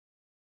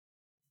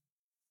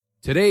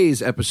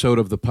Today's episode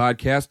of the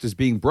podcast is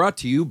being brought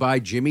to you by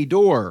Jimmy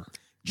Dore.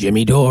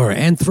 Jimmy Dore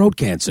and throat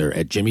cancer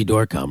at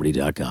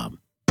jimmydorecomedy.com.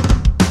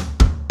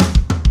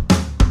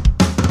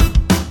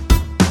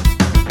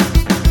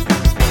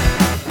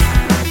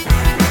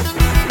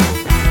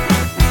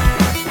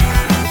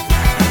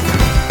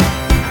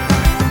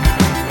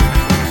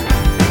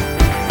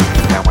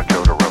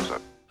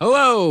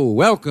 Hello,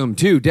 welcome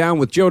to Down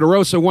with Joe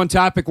DeRosa. One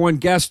topic, one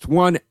guest,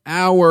 1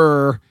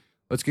 hour.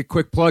 Let's get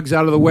quick plugs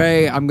out of the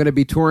way. I'm going to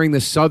be touring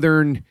the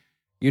southern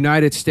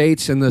United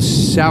States and the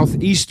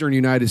southeastern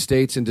United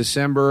States in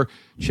December.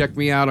 Check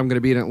me out. I'm going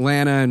to be in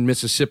Atlanta and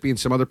Mississippi and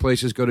some other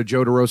places. Go to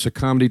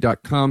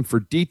joederosacomedy.com for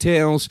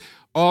details.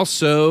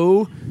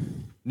 Also,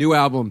 new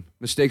album,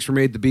 Mistakes Were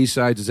Made, the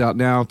B-Sides, is out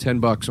now.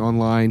 $10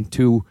 online,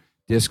 2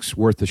 discs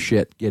worth of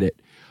shit. Get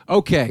it.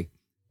 Okay.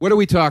 What are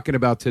we talking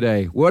about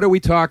today?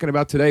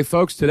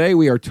 Folks? Today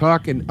we are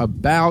talking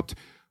about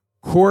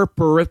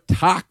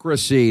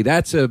corporatocracy.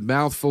 That's a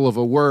mouthful of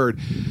a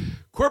word.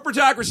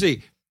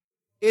 Corporatocracy.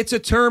 It's a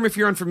term, if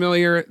you're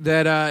unfamiliar,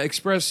 that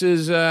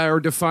expresses or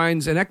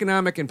defines an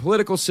economic and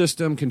political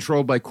system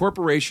controlled by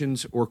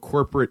corporations or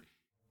corporate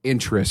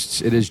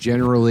interests. It is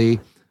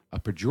generally a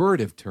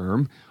pejorative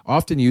term,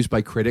 often used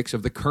by critics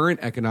of the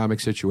current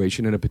economic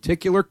situation in a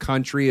particular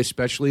country,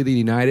 especially the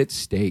United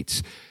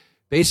States.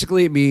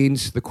 Basically, it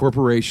means the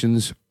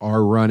corporations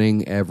are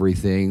running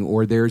everything,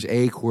 or there's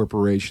a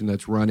corporation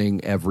that's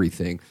running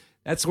everything.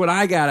 That's what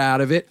I got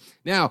out of it.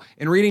 Now,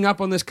 in reading up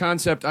on this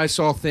concept, I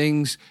saw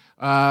things,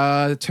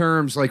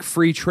 terms like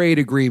free trade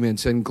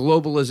agreements and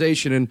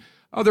globalization and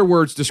other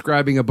words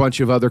describing a bunch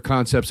of other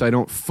concepts I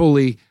don't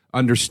fully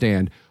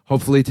understand.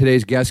 Hopefully,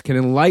 today's guest can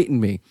enlighten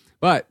me.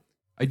 But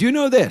I do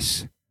know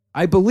this.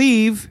 I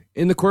believe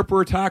in the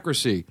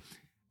corporatocracy.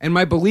 And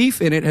my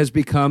belief in it has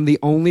become the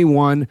only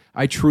one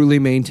I truly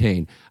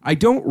maintain. I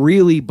don't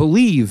really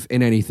believe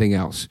in anything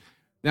else.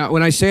 Now,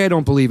 when I say I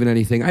don't believe in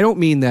anything, I don't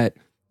mean that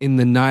in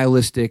the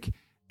nihilistic,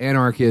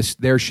 anarchist,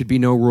 there should be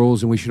no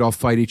rules and we should all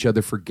fight each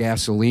other for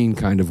gasoline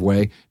kind of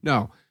way.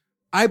 No,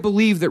 I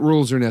believe that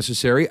rules are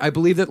necessary. I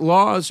believe that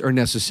laws are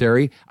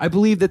necessary. I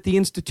believe that the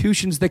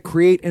institutions that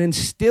create and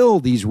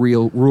instill these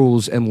real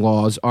rules and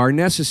laws are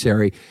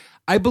necessary.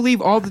 I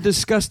believe all the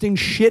disgusting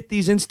shit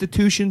these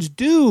institutions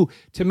do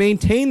to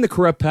maintain the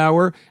corrupt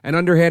power and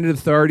underhanded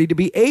authority to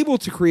be able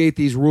to create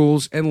these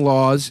rules and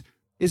laws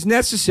is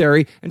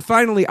necessary. And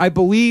finally, I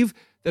believe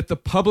that the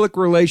public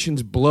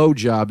relations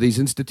blowjob these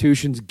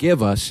institutions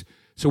give us,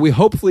 so we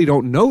hopefully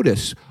don't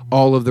notice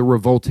all of the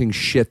revolting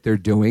shit they're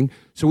doing,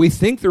 so we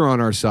think they're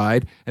on our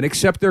side and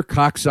accept their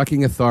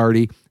cocksucking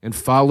authority and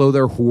follow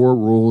their whore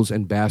rules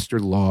and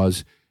bastard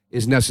laws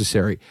is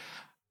necessary.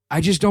 I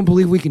just don't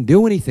believe we can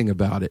do anything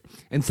about it.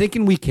 And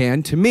thinking we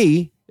can, to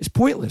me, is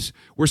pointless.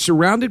 We're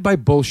surrounded by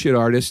bullshit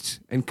artists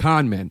and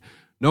con men.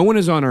 No one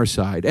is on our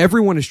side.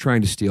 Everyone is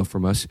trying to steal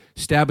from us,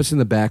 stab us in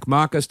the back,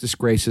 mock us,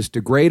 disgrace us,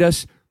 degrade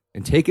us,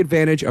 and take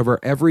advantage of our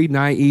every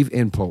naive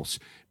impulse.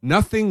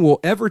 Nothing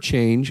will ever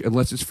change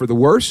unless it's for the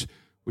worse,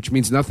 which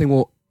means nothing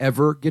will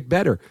ever get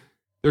better.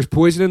 There's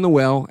poison in the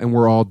well, and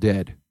we're all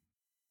dead.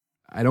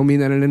 I don't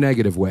mean that in a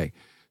negative way.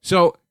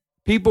 So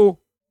people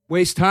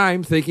waste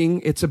time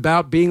thinking it's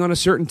about being on a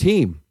certain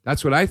team.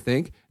 That's what I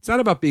think. It's not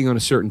about being on a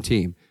certain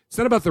team. It's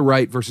not about the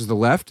right versus the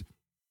left.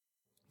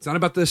 It's not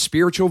about the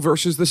spiritual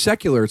versus the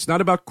secular. It's not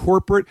about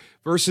corporate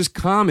versus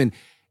common.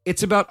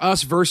 It's about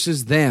us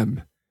versus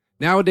them.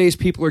 Nowadays,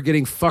 people are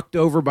getting fucked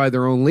over by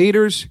their own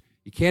leaders.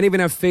 You can't even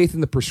have faith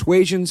in the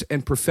persuasions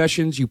and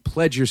professions you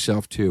pledge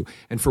yourself to.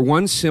 And for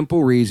one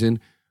simple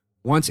reason,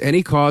 once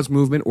any cause,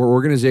 movement, or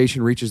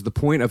organization reaches the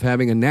point of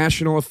having a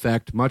national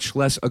effect, much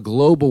less a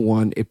global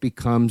one, it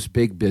becomes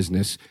big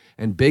business.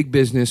 And big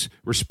business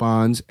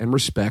responds and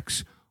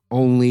respects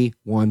only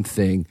one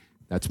thing.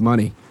 That's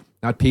money.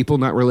 Not people,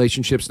 not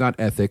relationships, not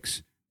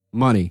ethics.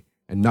 Money.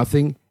 And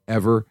nothing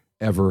ever,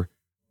 ever,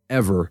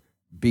 ever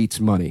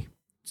beats money.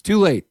 It's too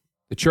late.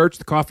 The church,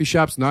 the coffee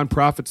shops,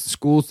 nonprofits, the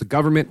schools, the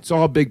government, it's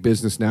all big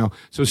business now.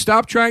 So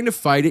stop trying to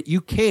fight it. You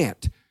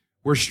can't.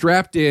 We're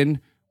strapped in,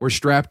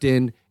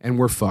 and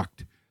we're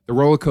fucked. The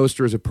roller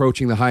coaster is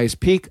approaching the highest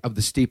peak of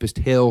the steepest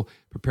hill,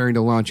 preparing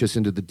to launch us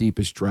into the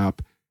deepest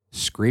drop.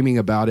 Screaming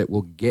about it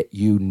will get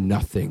you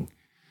nothing.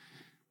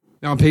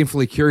 Now, I'm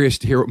painfully curious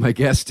to hear what my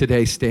guest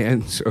today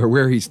stands, or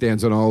where he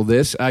stands on all of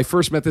this. I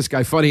first met this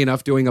guy, funny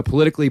enough, doing a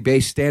politically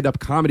based stand-up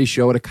comedy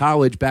show at a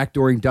college back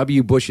during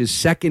W. Bush's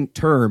second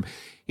term.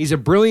 He's a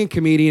brilliant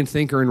comedian,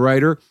 thinker, and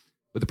writer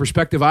with a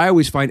perspective I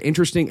always find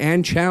interesting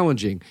and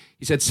challenging.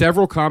 He's had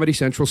several Comedy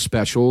Central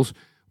specials,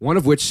 one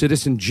of which,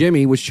 Citizen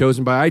Jimmy, was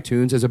chosen by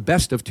iTunes as a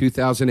best of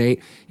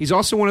 2008. He's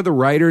also one of the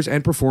writers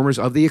and performers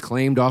of the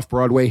acclaimed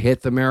off-Broadway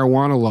hit, The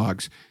Marijuana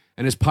Logs.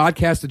 And his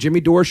podcast, The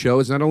Jimmy Dore Show,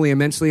 is not only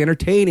immensely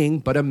entertaining,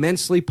 but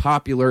immensely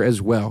popular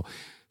as well.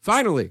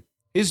 Finally,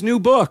 his new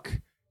book,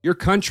 Your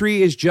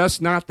Country Is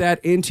Just Not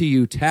That Into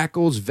You,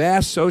 tackles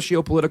vast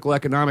socio-political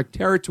economic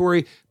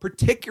territory,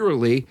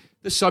 particularly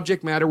the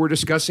subject matter we're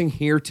discussing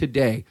here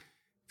today.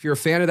 If you're a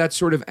fan of that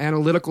sort of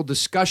analytical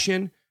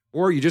discussion,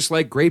 or you just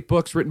like great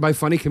books written by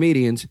funny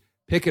comedians,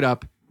 Pick it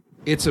up.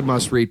 It's a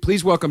must read.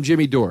 Please welcome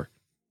Jimmy Dore.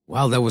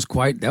 Wow, that was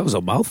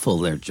a mouthful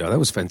there, Joe. That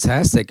was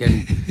fantastic.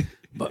 And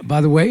by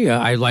the way,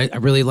 I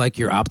really like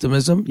your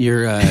optimism.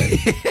 You're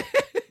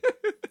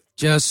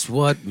just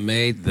what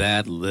made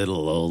that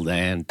little old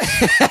ant.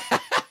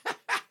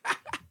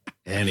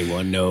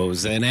 Anyone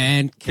knows an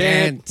ant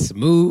can't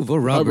move a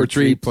rubber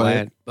tree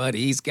plant, but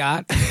he's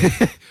got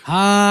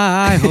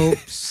high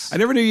hopes. I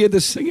never knew you had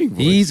this singing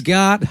voice. He's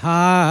got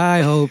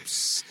high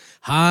hopes,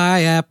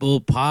 high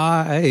apple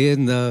pie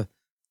in the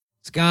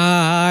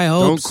sky.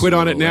 Don't quit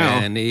on it now.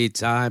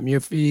 Anytime you're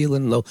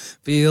feeling low,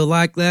 feel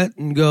like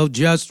letting go,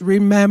 just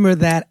remember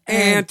that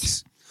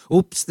ant.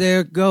 Oops,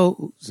 there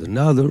goes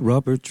another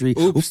rubber tree.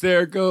 Oops,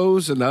 there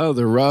goes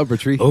another rubber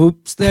tree.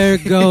 Oops, there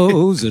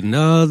goes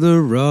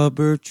another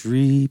rubber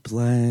tree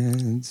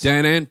plant.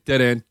 Dan,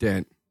 dan,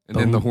 dan. And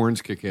then the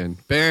horns kick in.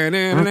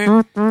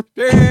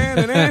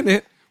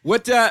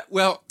 What,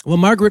 well,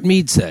 Margaret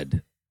Mead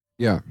said,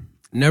 yeah,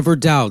 never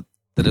doubt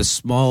that a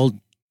small,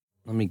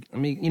 let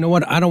me, you know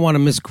what? I don't want to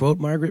misquote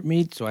Margaret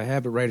Mead, so I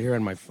have it right here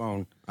on my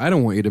phone. I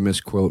don't want you to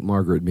misquote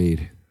Margaret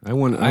Mead.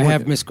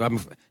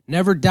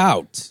 Never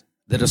doubt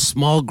that a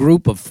small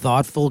group of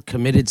thoughtful,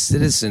 committed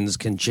citizens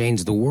can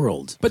change the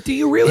world. But do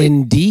you really?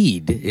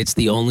 Indeed, it's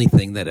the only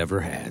thing that ever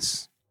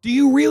has. Do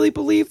you really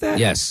believe that?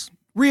 Yes.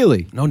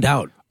 Really? No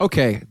doubt.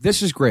 Okay,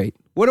 this is great.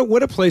 What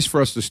a place for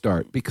us to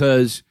start,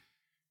 because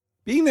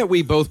being that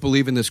we both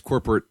believe in this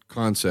corporate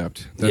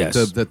concept, that,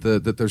 yes,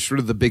 that there's sort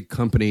of the big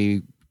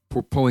company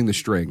pulling the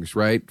strings,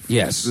 right?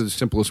 Yes. That's the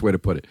simplest way to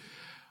put it.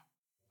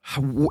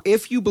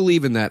 If you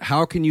believe in that,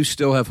 how can you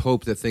still have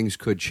hope that things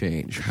could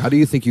change? How do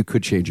you think you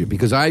could change it?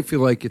 Because I feel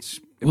like it's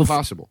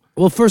impossible.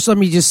 Well, first, let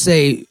me just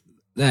say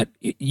that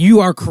you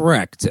are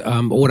correct.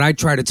 What I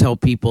try to tell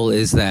people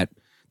is that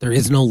there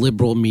is no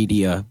liberal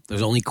media.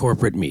 There's only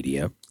corporate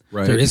media.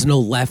 Right. There is no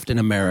left in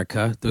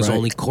America. There's right.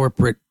 only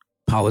corporate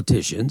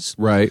politicians.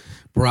 Right.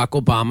 Barack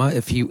Obama,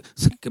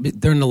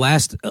 during the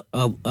last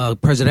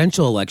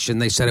presidential election,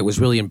 they said it was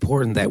really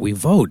important that we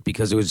vote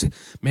because it was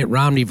Mitt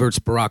Romney versus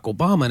Barack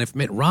Obama. And if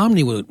Mitt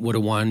Romney would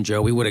have won,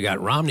 Joe, we would have got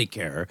Romney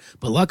Care.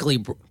 But luckily,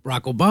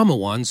 Barack Obama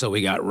won, so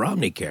we got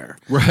Romney Care.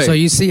 Right. So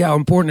you see how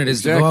important it is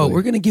exactly. to vote.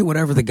 We're going to get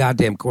whatever the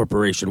goddamn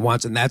corporation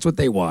wants, and that's what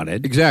they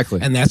wanted.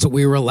 Exactly. And that's what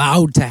we were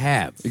allowed to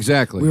have.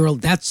 Exactly.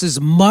 That's as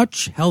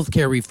much health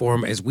care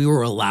reform as we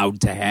were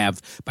allowed to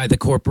have by the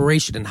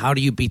corporation. And how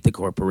do you beat the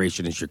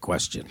corporation is your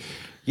question.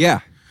 Yeah.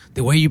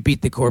 The way you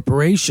beat the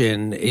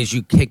corporation is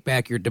you take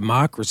back your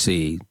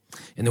democracy.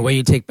 And the way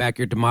you take back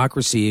your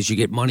democracy is you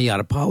get money out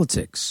of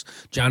politics.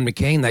 John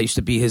McCain, that used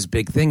to be his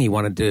big thing. He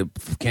wanted to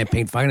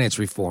campaign finance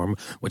reform,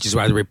 which is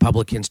why the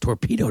Republicans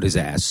torpedoed his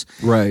ass.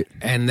 Right.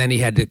 And then he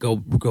had to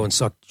go and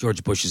suck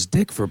George Bush's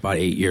dick for about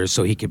 8 years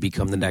so he could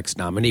become the next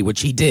nominee,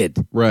 which he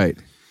did. Right.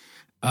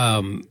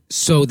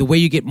 So the way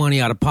you get money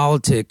out of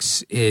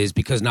politics is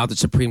because now the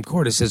Supreme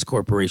Court says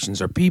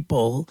corporations are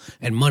people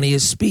and money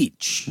is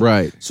speech.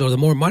 Right. So the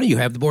more money you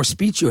have, the more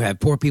speech you have.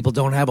 Poor people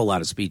don't have a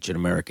lot of speech in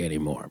America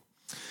anymore.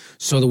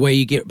 So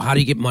how do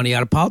you get money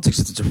out of politics?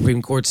 If the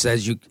Supreme Court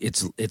says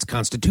it's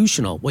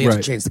constitutional, well, you have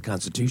to change the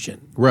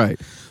Constitution. Right.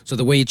 So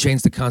the way you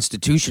change the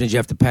Constitution is you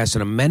have to pass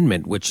an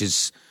amendment, which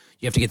is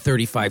you have to get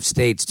 35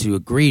 states to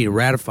agree to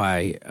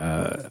ratify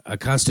a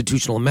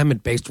constitutional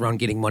amendment based around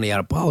getting money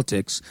out of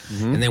politics.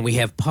 Mm-hmm. And then we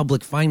have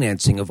public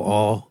financing of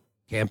all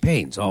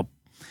campaigns, all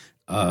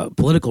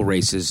political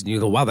races. And you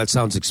go, wow, that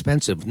sounds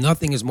expensive.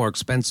 Nothing is more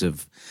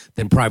expensive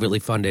than privately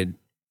funded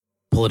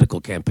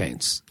political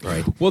campaigns,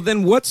 right? Well,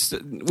 then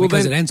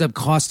because it ends up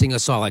costing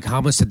us all. Like,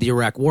 how much did the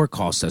Iraq War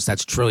cost us?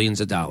 That's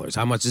trillions of dollars.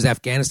 How much is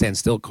Afghanistan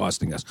still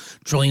costing us?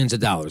 Trillions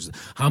of dollars.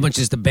 How much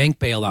is the bank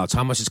bailouts?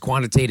 How much is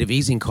quantitative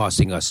easing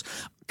costing us?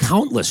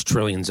 Countless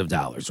trillions of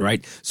dollars,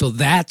 right? So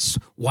that's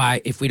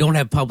why if we don't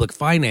have public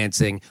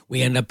financing,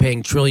 we end up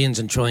paying trillions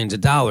and trillions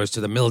of dollars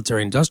to the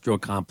military-industrial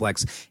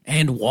complex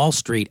and Wall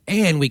Street,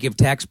 and we give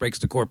tax breaks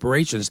to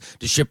corporations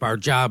to ship our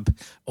job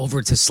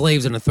over to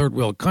slaves in a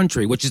third-world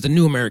country, which is the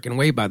new American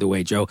way, by the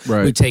way, Joe.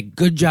 Right. We take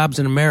good jobs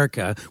in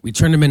America, we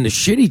turn them into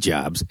shitty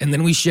jobs, and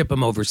then we ship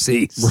them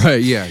overseas.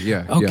 Right,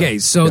 yeah. Okay,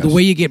 so the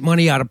way you get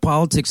money out of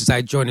politics is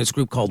I joined this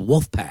group called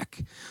Wolf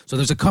Pack. So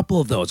there's a couple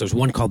of those. There's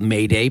one called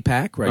Mayday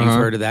Pack, right? You've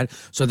heard of that.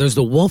 So there's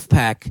the Wolf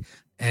Pack,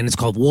 and it's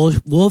called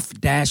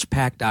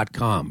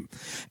wolf-pack.com.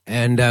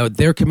 And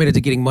they're committed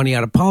to getting money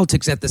out of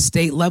politics at the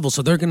state level,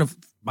 so they're going to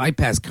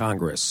bypass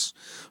Congress.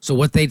 So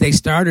what they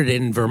started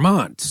in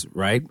Vermont,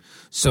 right?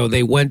 So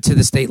they went to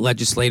the state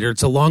legislature.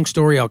 It's a long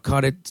story. I'll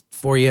cut it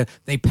for you.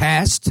 They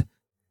passed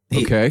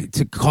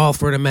to call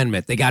for an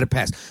amendment. They got it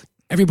passed.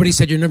 Everybody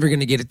said you're never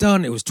going to get it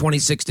done. It was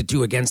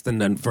 26-2 against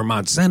the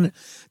Vermont Senate.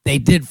 They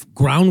did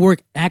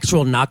groundwork,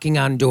 actual knocking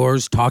on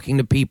doors, talking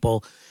to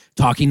people,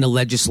 talking to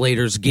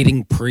legislators,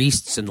 getting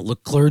priests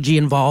and clergy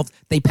involved.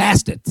 They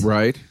passed it.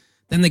 Right.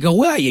 Then they go,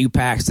 well, you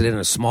passed it in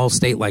a small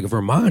state like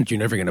Vermont. You're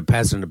never going to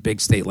pass it in a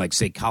big state like,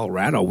 say,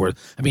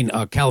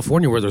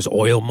 California, where there's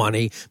oil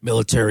money,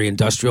 military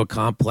industrial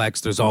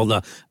complex. There's all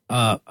the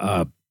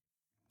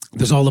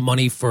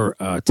money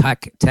for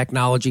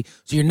technology.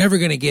 So you're never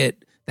going to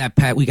get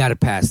We got it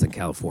passed in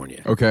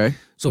California. Okay.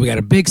 So we got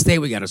a big state,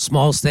 we got a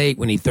small state,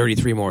 we need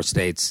 33 more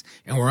states,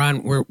 and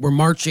we're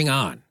marching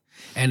on.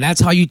 And that's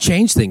how you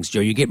change things,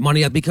 Joe. You get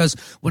money out, because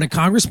when a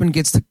congressman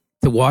gets to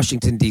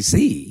Washington,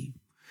 D.C.,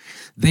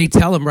 they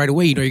tell him right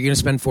away, you're going to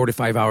spend 4 to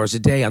 5 hours a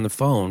day on the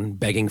phone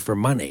begging for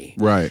money.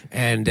 Right.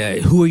 And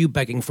who are you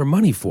begging for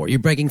money for? You're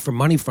begging for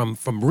money from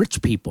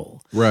rich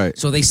people. Right.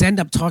 So they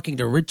end up talking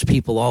to rich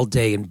people all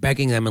day and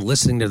begging them and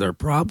listening to their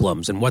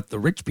problems and what the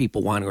rich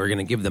people want, who are going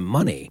to give them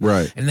money.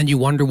 Right. And then you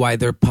wonder why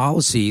their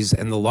policies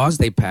and the laws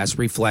they pass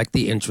reflect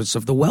the interests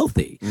of the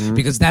wealthy,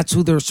 because that's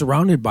who they're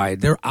surrounded by.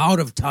 They're out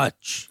of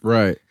touch.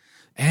 Right.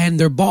 And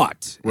they're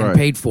bought and Right.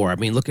 paid for. I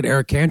mean, look at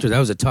Eric Cantor. That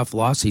was a tough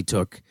loss he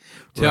took.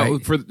 Tell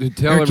right? Eric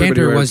Cantor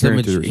everybody was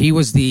Eric Cantor is. he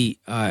was the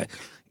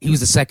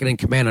second in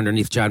command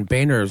underneath John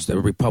Boehner,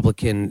 the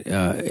Republican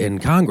in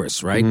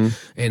Congress, right,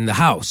 in the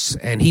House,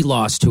 and he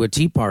lost to a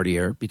Tea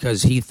Partier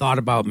because he thought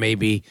about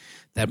maybe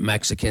that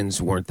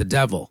Mexicans weren't the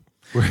devil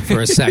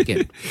for a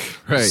second.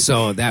 Right.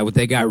 So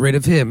they got rid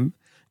of him.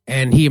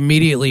 And he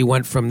immediately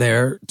went from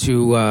there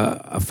to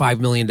a $5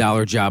 million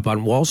job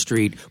on Wall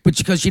Street, but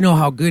because you know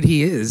how good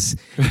he is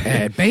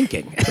at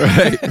banking.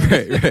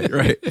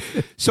 Right.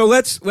 So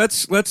let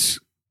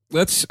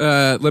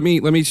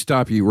me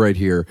stop you right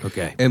here.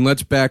 Okay. And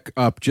let's back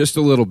up just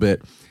a little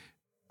bit.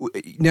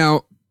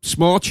 Now,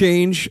 small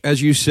change,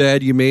 as you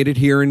said, you made it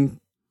here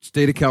in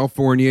state of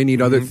California. You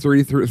need other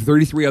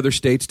 33 other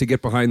states to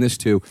get behind this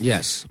too.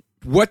 Yes.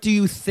 What do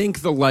you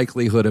think the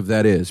likelihood of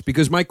that is?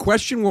 Because my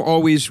question will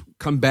always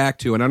come back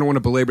to, and I don't want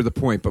to belabor the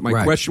point, but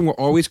my question will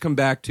always come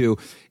back to,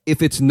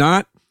 if it's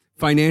not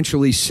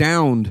financially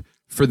sound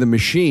for the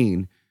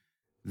machine,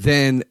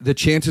 then the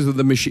chances of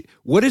the machine,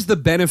 what is the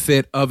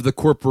benefit of the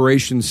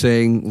corporation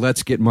saying,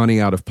 let's get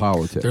money out of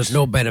politics? There's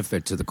no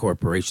benefit to the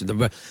corporation.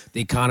 The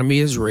economy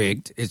is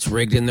rigged. It's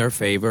rigged in their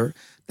favor.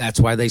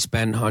 That's why they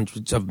spend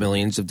hundreds of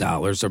millions of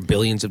dollars or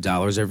billions of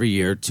dollars every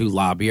year to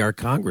lobby our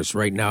Congress.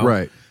 Right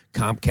now,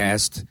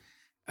 Comcast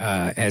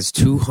has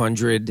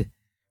 200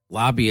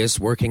 lobbyists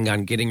working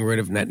on getting rid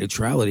of net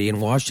neutrality in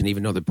Washington,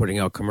 even though they're putting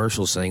out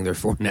commercials saying they're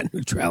for net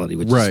neutrality,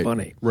 which is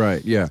funny.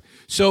 Right, yeah.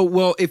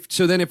 So, if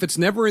it's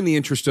never in the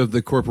interest of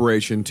the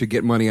corporation to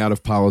get money out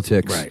of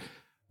politics,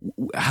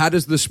 how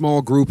does the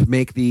small group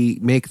make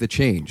the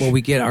change? Well,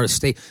 we get our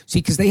state,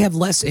 because they have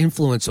less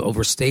influence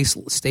over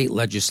state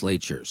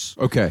legislatures.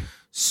 Okay.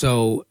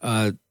 So,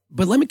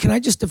 but can I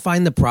just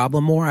define the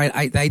problem more?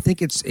 I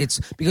think it's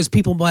because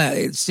people,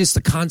 it's just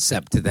a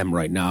concept to them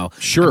right now.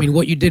 Sure. I mean,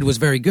 what you did was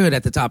very good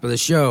at the top of the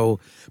show,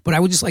 but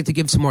I would just like to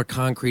give some more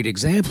concrete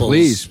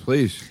examples.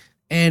 Please.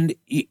 And,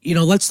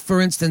 let's,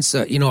 for instance,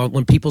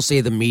 when people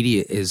say the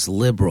media is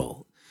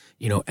liberal,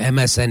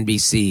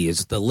 MSNBC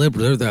is the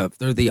liberal,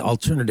 they're the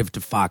alternative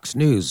to Fox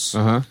News.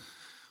 Uh-huh.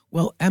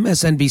 Well,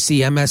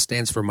 MSNBC, MS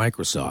stands for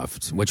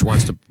Microsoft, which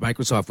wants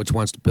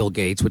to Bill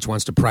Gates, which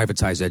wants to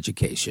privatize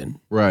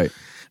education. Right.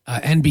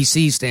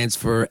 NBC stands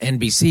for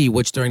NBC,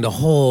 which during the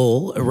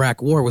whole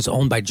Iraq War was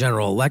owned by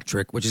General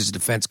Electric, which is a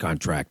defense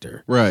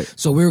contractor. Right.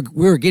 So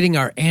we're getting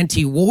our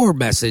anti-war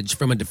message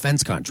from a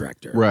defense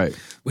contractor. Right.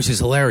 Which is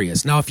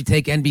hilarious. Now, if you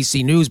take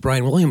NBC News,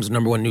 Brian Williams,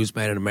 #1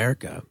 newsman in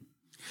America.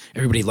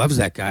 Everybody loves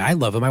that guy. I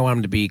love him. I want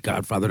him to be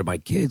godfather to my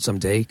kids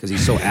someday because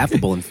he's so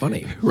affable and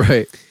funny.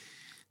 Right.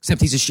 Except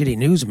he's a shitty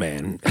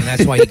newsman, and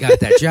that's why he got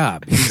that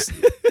job.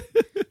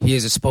 He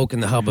is a spoke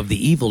in the hub of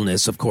the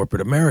evilness of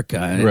corporate America.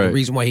 And the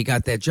reason why he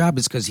got that job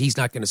is because he's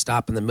not going to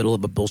stop in the middle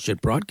of a bullshit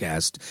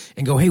broadcast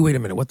and go, hey, wait a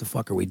minute, what the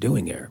fuck are we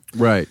doing here?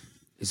 Right.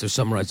 Is there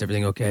summarized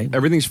everything okay?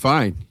 Everything's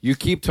fine. You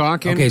keep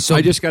talking. Okay, so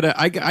I just got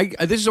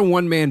to, this is a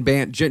one-man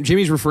band.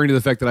 Jimmy's referring to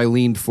the fact that I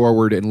leaned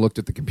forward and looked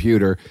at the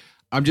computer.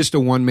 I'm just a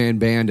one-man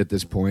band at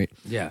this point.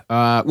 Yeah.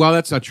 Well,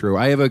 that's not true.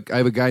 I have a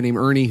guy named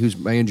Ernie who's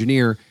my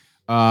engineer.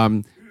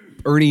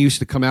 Ernie used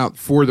to come out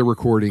for the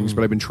recordings,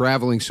 but I've been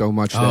traveling so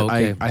much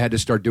that I had to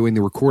start doing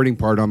the recording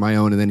part on my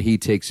own, and then he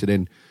takes it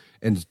in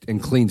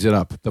and cleans it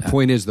up. The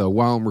point is, though,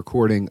 while I'm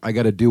recording, I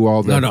got to do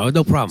all the...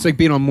 No problem. It's like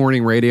being on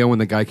morning radio when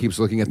the guy keeps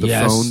looking at the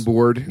phone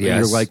board, and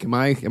you're like, am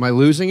I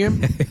losing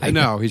him?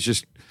 No, he's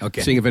just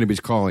seeing if anybody's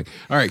calling.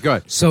 All right, go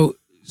ahead. So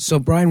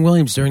Brian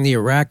Williams, during the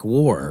Iraq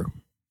War,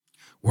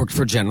 worked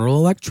for General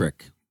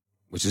Electric,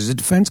 which is a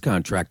defense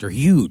contractor,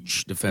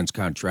 huge defense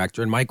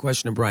contractor. And my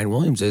question to Brian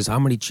Williams is, how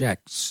many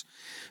checks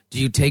do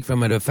you take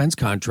from a defense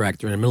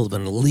contractor in the middle of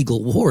an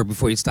illegal war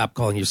before you stop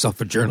calling yourself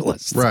a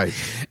journalist? Right.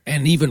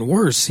 And even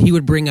worse, he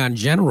would bring on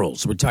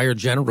generals, retired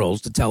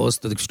generals, to tell us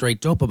the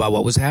straight dope about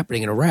what was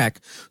happening in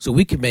Iraq so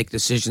we could make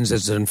decisions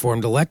as an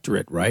informed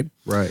electorate, right?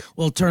 Right.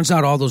 Well, it turns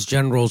out all those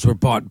generals were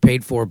bought and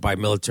paid for by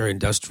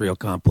military-industrial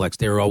complex.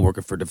 They were all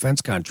working for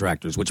defense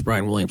contractors, which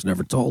Brian Williams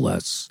never told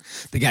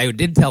us. The guy who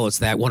did tell us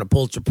that won a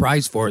Pulitzer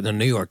Prize for it in the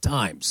New York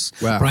Times.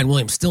 Wow. Brian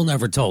Williams still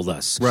never told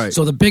us. Right.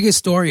 So the biggest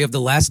story of the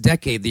last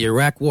decade, the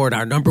Iraq War,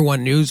 our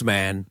 #1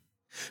 newsman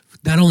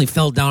not only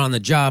fell down on the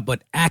job,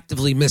 but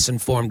actively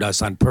misinformed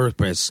us on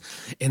purpose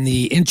in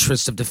the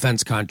interests of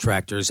defense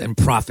contractors and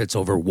profits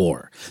over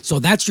war. So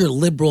that's your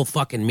liberal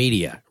fucking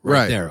media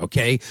right there,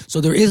 okay?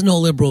 So there is no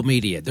liberal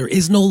media. There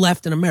is no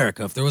left in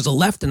America. If there was a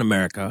left in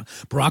America,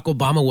 Barack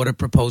Obama would have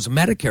proposed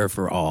Medicare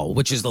for all,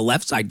 which is the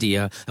left's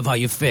idea of how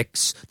you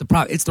fix the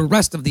problem. It's the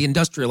rest of the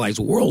industrialized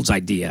world's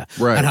idea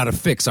on how to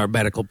fix our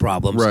medical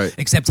problems. Right.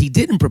 Except he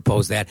didn't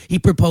propose that. He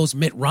proposed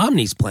Mitt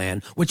Romney's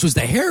plan, which was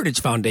the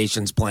Heritage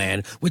Foundation's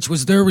plan, which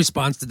was their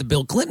response to the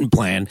Bill Clinton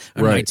plan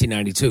in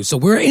 1992. So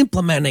we're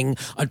implementing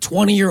a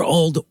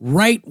 20-year-old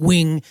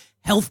right-wing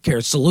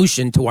healthcare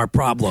solution to our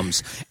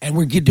problems, and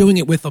we're doing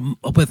it with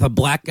a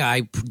black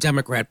guy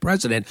Democrat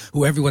president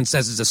who everyone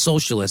says is a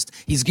socialist.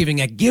 He's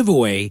giving a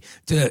giveaway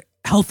to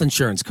health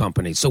insurance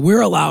companies. So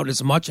we're allowed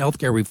as much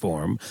healthcare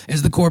reform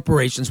as the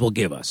corporations will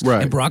give us.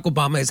 Right. And Barack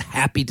Obama is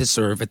happy to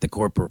serve at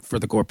for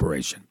the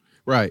corporation.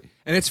 Right.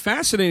 And it's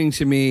fascinating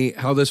to me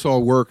how this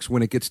all works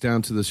when it gets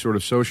down to the sort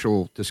of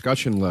social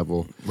discussion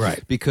level.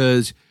 Right.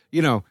 Because,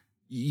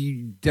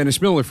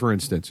 Dennis Miller, for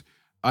instance,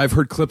 I've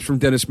heard clips from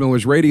Dennis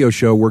Miller's radio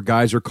show where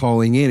guys are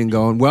calling in and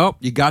going, well,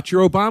 you got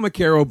your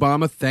Obamacare,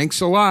 Obama. Thanks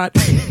a lot.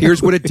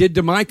 Here's what it did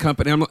to my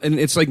company. And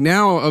it's like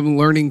now I'm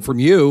learning from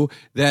you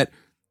that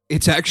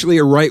it's actually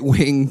a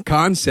right-wing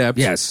concept.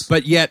 Yes.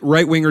 But yet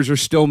right-wingers are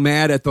still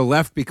mad at the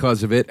left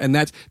because of it. And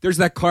there's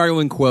that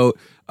Carlin quote,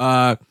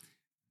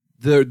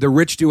 the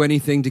rich do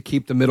anything to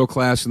keep the middle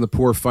class and the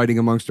poor fighting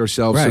amongst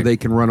ourselves so they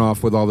can run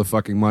off with all the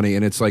fucking money.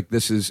 And it's like,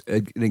 this is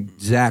an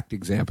exact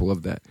example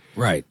of that.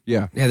 Right.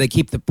 Yeah. Yeah, they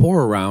keep the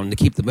poor around to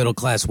keep the middle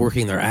class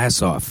working their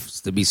ass off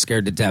to be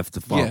scared to death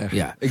to fall.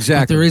 Yeah,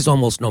 exactly. But there is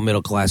almost no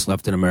middle class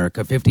left in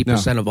America.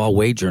 50% of all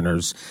wage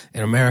earners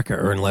in America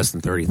earn less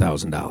than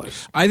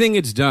 $30,000. I think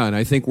it's done.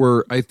 I think we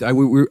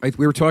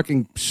were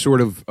talking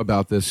sort of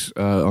about this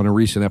on a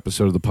recent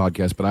episode of the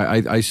podcast, but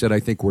I said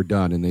I think we're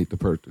done, and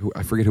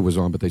I forget who was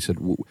on, but they said,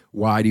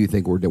 why do you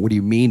think we're done? What do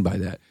you mean by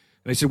that?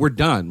 And I said, we're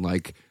done.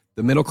 Like,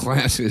 the middle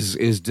class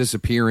is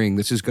disappearing.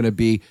 This is going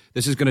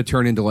to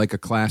turn into like a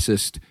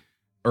classist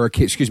or a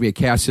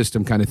caste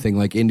system kind of thing,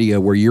 like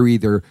India, where you're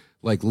either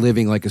like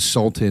living like a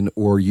sultan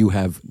or you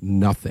have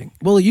nothing.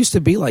 Well, it used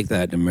to be like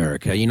that in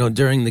America,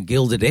 during the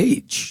Gilded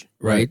Age,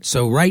 right?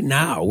 So right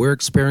now we're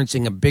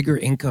experiencing a bigger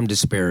income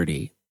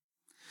disparity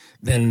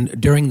than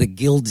during the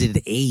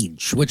Gilded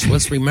Age, which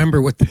let's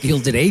remember what the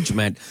Gilded Age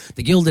meant.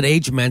 The Gilded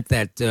Age meant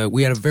that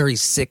we had a very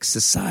sick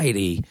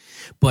society,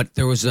 but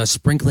there was a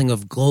sprinkling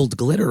of gold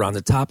glitter on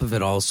the top of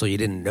it all, so you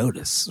didn't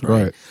notice.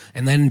 Right.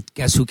 And then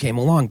guess who came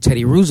along?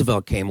 Teddy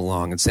Roosevelt came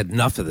along and said,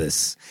 enough of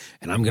this,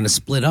 and I'm going to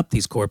split up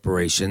these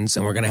corporations,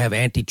 and we're going to have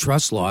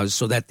antitrust laws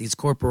so that these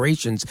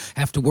corporations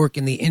have to work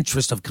in the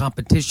interest of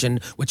competition,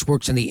 which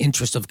works in the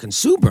interest of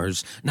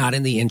consumers, not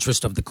in the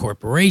interest of the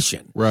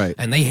corporation. Right.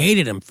 And they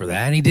hated him for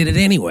that, and he did it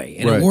anyway,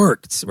 and it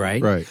worked,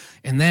 right? Right.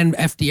 And then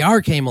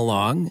FDR came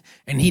along,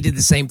 and he did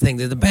the same thing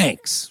to the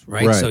banks,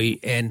 right? So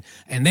and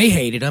they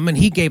hated him, and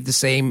he gave the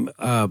same.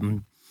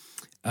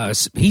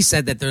 He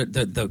said that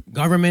the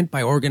government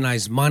by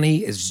organized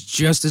money is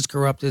just as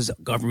corrupt as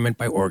government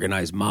by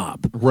organized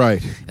mob.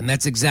 Right. And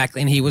that's exactly,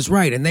 and he was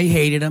right. And they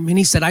hated him. And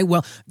he said,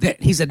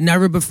 he said,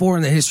 never before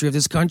in the history of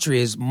this country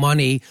has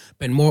money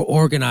been more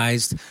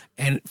organized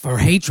and for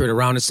hatred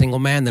around a single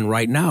man than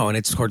right now. And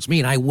it's towards me.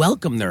 And I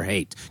welcome their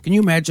hate. Can you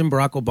imagine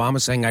Barack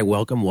Obama saying, I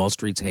welcome Wall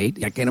Street's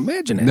hate? I can't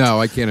imagine it. No,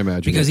 I can't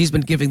imagine because he's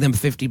been giving them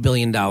 $50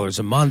 billion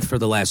a month for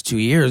the last 2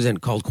 years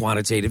and called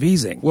quantitative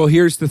easing. Well,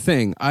 here's the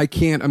thing. I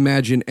can't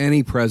imagine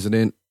any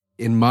president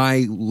in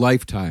my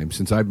lifetime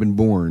since I've been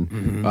born,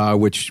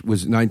 which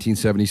was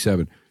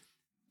 1977,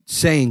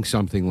 saying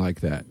something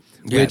like that.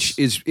 Yes. Which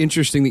is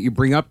interesting that you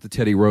bring up the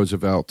Teddy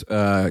Roosevelt.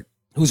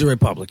 Who's a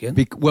Republican.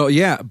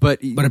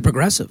 But a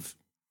progressive.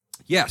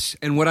 Yes.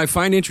 And what I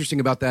find interesting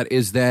about that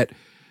is that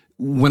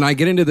when I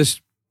get into this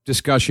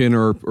discussion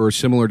or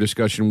similar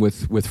discussion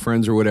with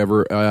friends or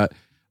whatever,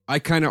 I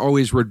kind of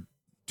always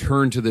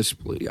return to this.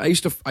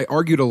 I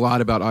argued a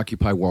lot about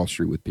Occupy Wall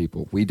Street with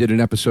people. We did an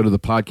episode of the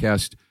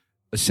podcast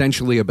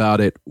essentially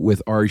about it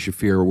with Ari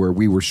Shafir where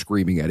we were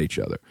screaming at each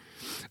other.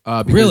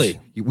 Really?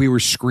 We were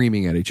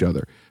screaming at each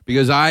other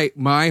because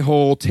my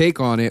whole take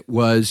on it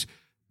was,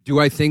 do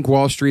I think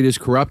Wall Street is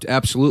corrupt?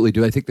 Absolutely.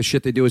 Do I think the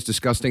shit they do is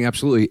disgusting?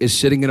 Absolutely. Is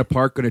sitting in a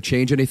park going to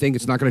change anything?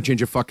 It's not going to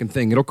change a fucking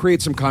thing. It'll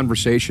create some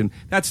conversation.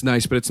 That's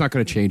nice, but it's not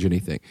going to change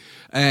anything.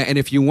 And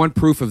if you want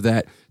proof of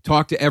that,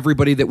 talk to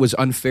everybody that was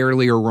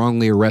unfairly or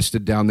wrongly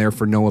arrested down there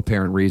for no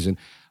apparent reason.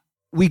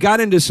 We got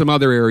into some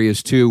other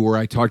areas too where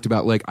I talked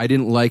about, like, I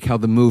didn't like how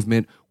the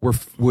movement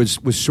was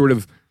sort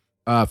of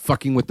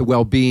fucking with the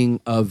well-being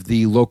of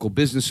the local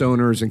business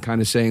owners and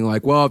kind of saying,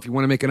 like, well, if you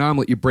want to make an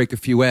omelet, you break a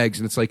few eggs.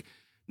 And it's like,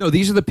 no,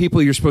 these are the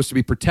people you're supposed to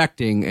be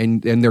protecting,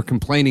 and they're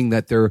complaining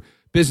that their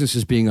business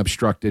is being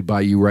obstructed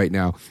by you right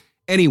now.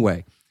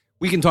 Anyway,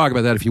 we can talk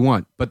about that if you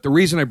want. But the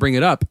reason I bring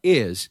it up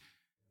is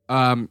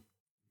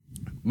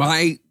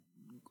my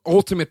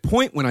ultimate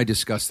point when I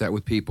discuss that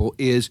with people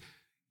is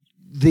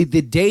the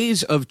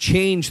days of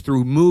change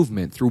through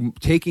movement, through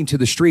taking to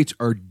the streets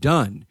are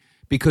done.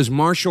 Because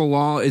martial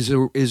law is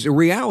a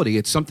reality.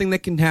 It's something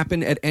that can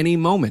happen at any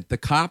moment. The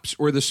cops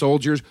or the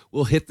soldiers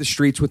will hit the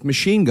streets with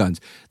machine guns.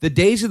 The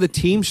days of the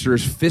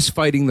Teamsters fist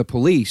fighting the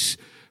police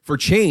for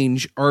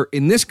change are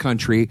in this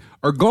country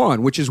are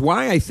gone, which is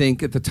why I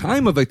think at the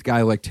time of a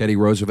guy like Teddy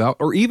Roosevelt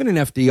or even an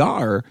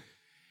FDR,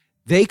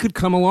 they could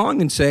come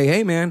along and say,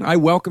 hey, man, I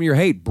welcome your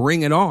hate.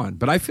 Bring it on.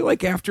 But I feel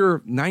like after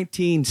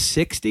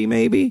 1960,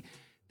 maybe,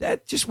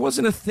 that just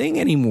wasn't a thing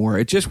anymore.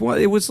 It just was.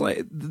 It was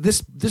like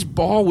this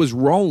ball was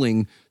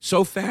rolling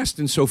so fast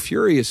and so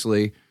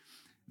furiously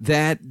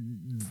that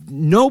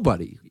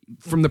nobody,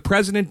 from the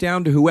president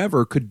down to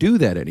whoever, could do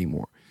that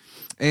anymore.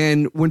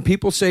 And when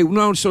people say,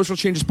 no, social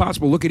change is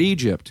possible, look at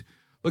Egypt,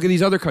 look at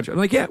these other countries. I'm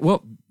like, yeah,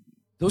 well,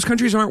 those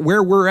countries aren't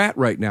where we're at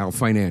right now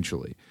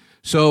financially.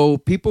 So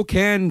people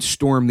can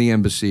storm the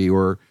embassy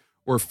or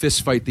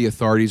fist fight the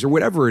authorities or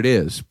whatever it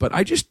is. But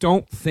I just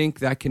don't think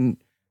that can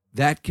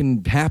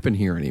happen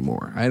here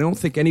anymore. I don't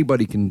think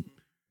anybody can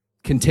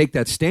take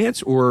that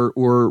stance or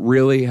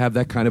really have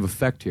that kind of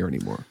effect here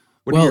anymore.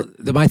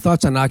 My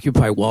thoughts on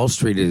Occupy Wall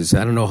Street is,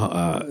 I don't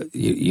know,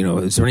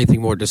 is there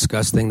anything more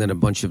disgusting than a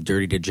bunch of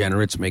dirty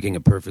degenerates making a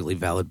perfectly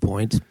valid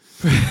point?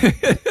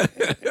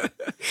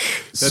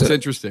 That's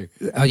interesting.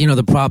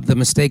 The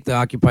mistake the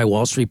Occupy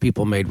Wall Street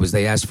people made was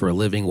they asked for a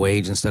living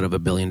wage instead of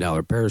 $1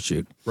 billion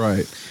parachute.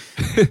 Right.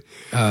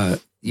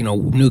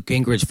 Newt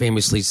Gingrich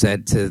famously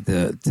said to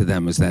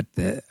them is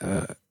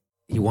that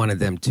he wanted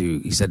them to.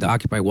 He said the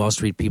Occupy Wall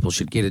Street people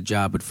should get a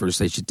job, but first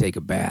they should take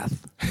a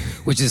bath,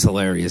 which is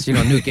hilarious.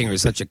 Newt Gingrich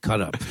is such a cut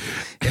up.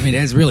 I mean,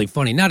 it's really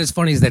funny. Not as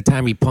funny as that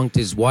time he punked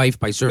his wife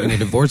by serving the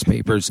divorce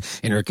papers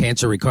in her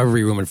cancer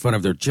recovery room in front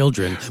of their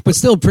children, but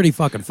still pretty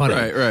fucking funny.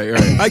 Right.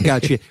 I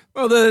got you.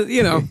 Well,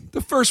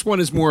 the first one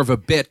is more of a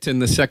bit, and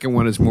the second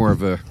one is more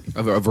of a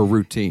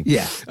routine.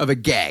 Yeah, of a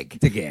gag.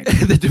 The gag.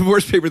 The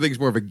divorce paper thing is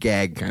more of a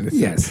gag kind of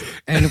thing. Yes,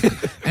 and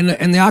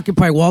the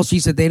Occupy Wall Street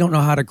said they don't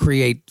know how to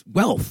create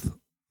wealth.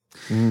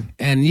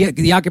 And yet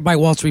the Occupy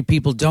Wall Street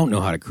people don't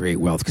know how to create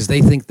wealth because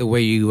they think the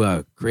way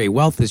you create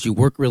wealth is you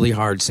work really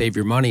hard, save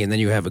your money, and then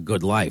you have a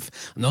good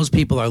life. And those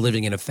people are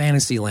living in a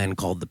fantasy land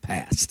called the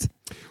past.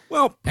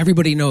 Well,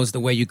 everybody knows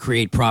the way you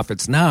create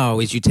profits now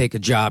is you take a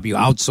job, you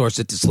outsource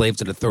it to slaves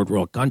in a third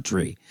world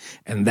country,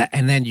 and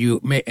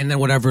then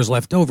whatever's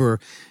left over,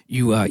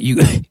 you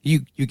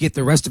get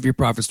the rest of your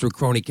profits through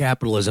crony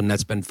capitalism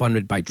that's been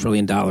funded by $1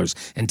 trillion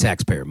in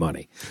taxpayer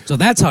money. So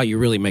that's how you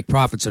really make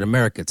profits in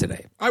America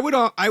today. I would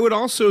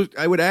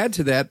add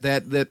to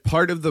that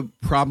part of the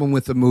problem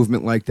with a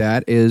movement like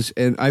that is,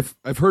 and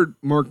I've heard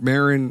Mark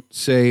Maron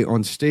say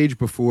on stage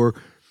before.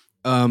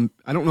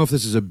 I don't know if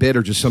this is a bit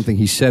or just something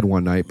he said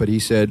one night, but he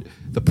said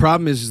the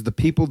problem is the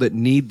people that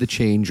need the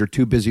change are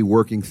too busy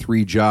working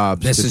 3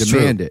 jobs to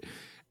demand it.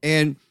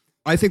 And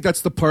I think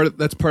that's part of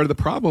the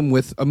problem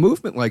with a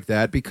movement like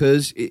that,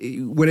 because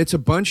when it's a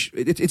bunch,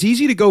 it's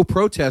easy to go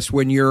protest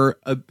when you're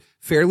a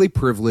fairly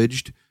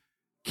privileged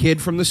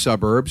kid from the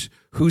suburbs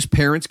whose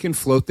parents can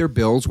float their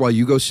bills while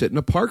you go sit in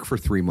a park for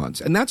 3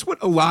 months. And that's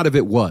what a lot of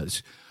it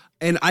was.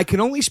 And I can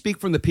only speak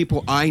from the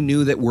people I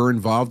knew that were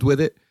involved with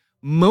it.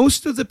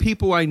 Most of the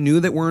people I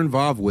knew that were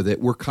involved with it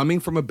were coming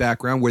from a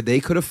background where they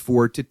could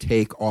afford to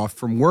take off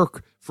from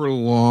work for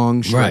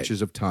long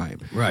stretches of time.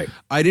 Right.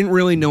 I didn't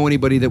really know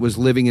anybody that was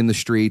living in the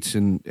streets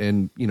and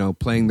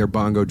playing their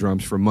bongo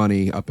drums for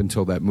money up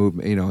until that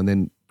movement, and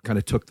then kind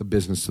of took the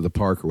business to the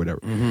park or whatever.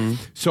 Mm-hmm.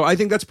 So I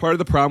think that's part of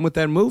the problem with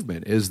that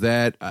movement is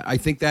that I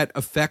think that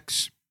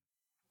affects,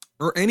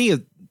 or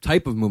any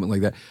type of movement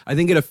like that, I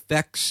think it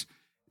affects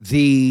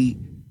the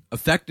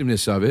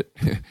effectiveness of it.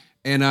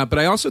 But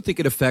I also think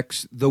it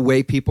affects the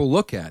way people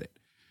look at it,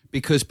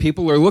 because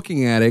people are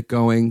looking at it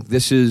going,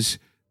 this is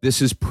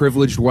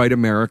privileged white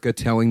America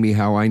telling me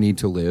how I need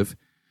to live.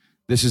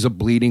 This is a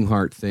bleeding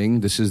heart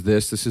thing. This is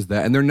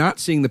that. And they're not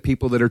seeing the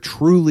people that are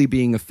truly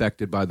being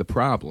affected by the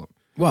problem.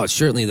 Well,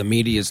 certainly the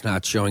media is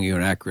not showing you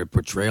an accurate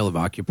portrayal of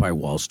Occupy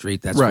Wall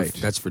Street. That's right.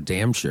 That's for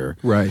damn sure.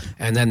 Right.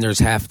 And then there's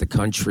half the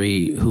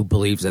country who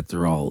believes that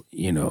they're all,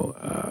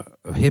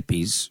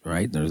 hippies,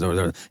 right?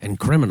 And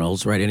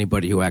criminals, right?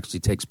 Anybody who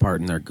actually takes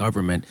part in their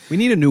government. We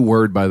need a new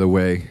word, by the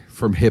way,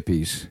 from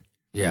hippies.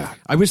 Yeah.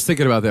 I was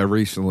thinking about that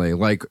recently.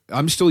 Like,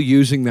 I'm still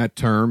using that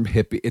term,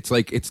 hippie. It's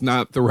like, it's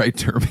not the right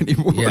term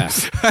anymore. Yeah.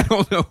 I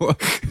don't know.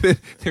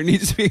 There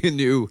needs to be a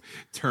new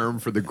term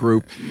for the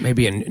group.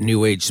 Maybe a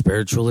New Age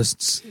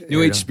spiritualists.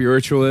 New Age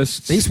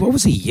spiritualists. What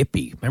was a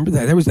yippie? Remember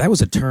that? That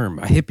was a term.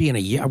 A hippie and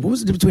a yippie. What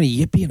was the difference between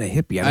a yippie and a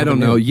hippie? I don't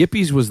know.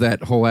 Yippies was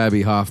that whole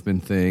Abby Hoffman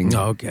thing.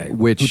 Oh, okay.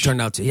 Who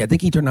turned out to, I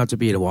think he turned out to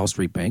be a Wall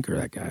Street banker,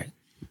 that guy.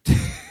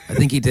 I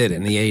think he did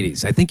in the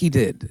 80s. I think he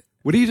did.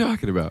 What are you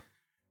talking about?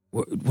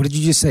 What did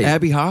you just say?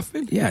 Abby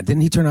Hoffman? Yeah, didn't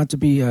he turn out to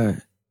be?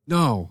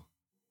 No.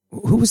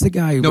 Who was the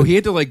guy? No, he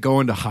had to go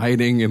into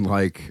hiding and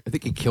I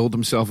think he killed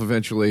himself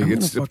eventually.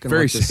 It's a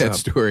very sad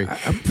story.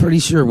 I'm pretty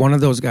sure one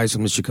of those guys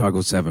from the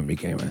Chicago 7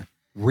 became a.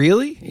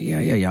 Really?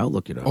 Yeah. I'll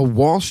look it up. A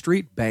Wall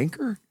Street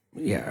banker?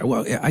 Yeah.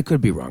 Well, I could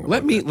be wrong.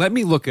 Let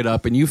me look it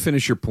up and you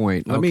finish your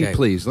point. Let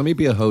me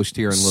be a host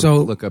here and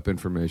look up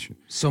information.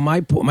 So my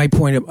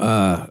point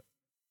of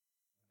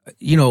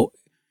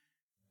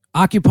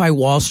Occupy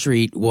Wall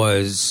Street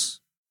was,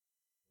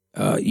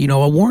 a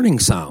warning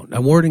sound, a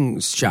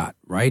warning shot,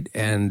 right?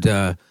 And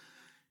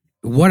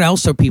what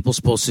else are people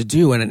supposed to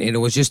do? And it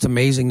was just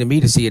amazing to me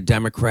to see a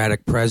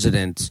Democratic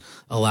president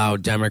allow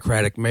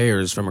Democratic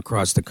mayors from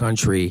across the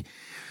country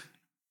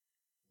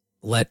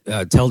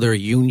tell their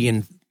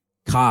union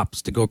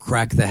cops to go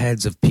crack the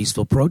heads of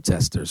peaceful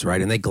protesters,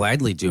 right? And they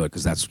gladly do it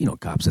because that's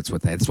cops.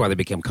 That's why they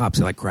became cops.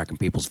 They like cracking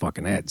people's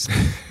fucking heads.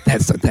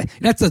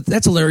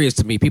 That's hilarious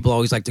to me. People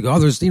always like to go,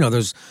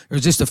 there's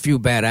just a few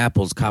bad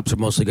apples. Cops are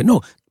mostly good.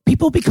 No.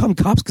 People become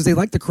cops because they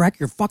like to crack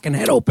your fucking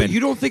head open. But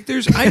you don't think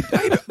there's...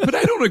 but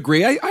I don't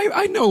agree.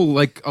 I know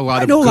like a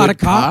lot of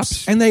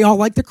cops, and they all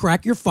like to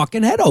crack your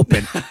fucking head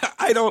open.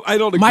 I don't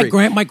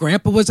agree. My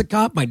grandpa was a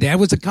cop. My dad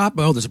was a cop.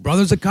 My oldest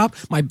brother's a cop.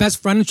 My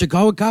best friend in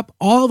Chicago, a cop.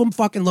 All of them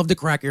fucking love to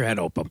crack your head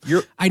open.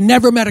 I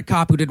never met a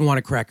cop who didn't want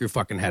to crack your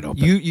fucking head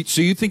open.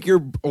 So you think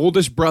your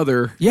oldest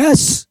brother...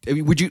 Yes.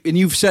 Would you? And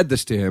you've said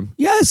this to him.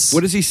 Yes.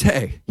 What does he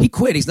say? He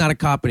quit. He's not a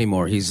cop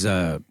anymore. He's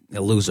a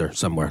loser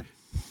somewhere.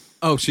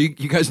 Oh, so you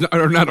guys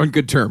are not on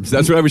good terms.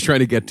 That's what I was trying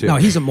to get to. No,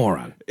 he's a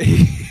moron.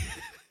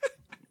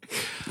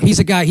 He's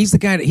the guy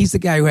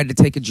who had to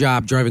take a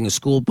job driving a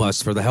school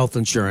bus for the health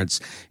insurance,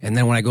 and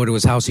then when I go to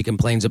his house, he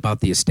complains about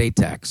the estate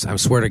tax. I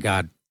swear to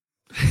God.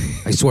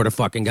 I swear to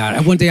fucking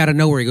God. One day out of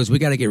nowhere, he goes, "We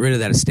got to get rid of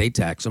that estate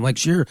tax." I'm like,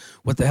 "Sure.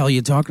 What the hell are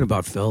you talking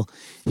about, Phil?"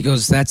 He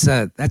goes, "That's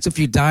if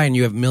you die and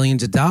you have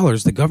millions of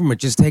dollars, the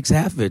government just takes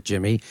half of it,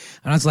 Jimmy."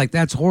 And I was like,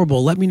 "That's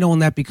horrible. Let me know when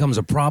that becomes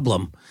a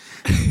problem,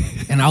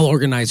 and I'll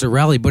organize a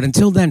rally. But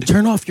until then,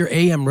 turn off your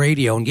AM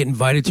radio and get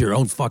invited to your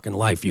own fucking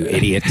life, you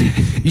idiot.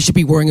 You should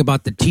be worrying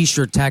about the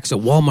T-shirt tax at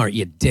Walmart,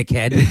 you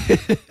dickhead.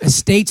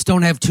 Estates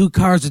don't have 2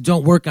 cars that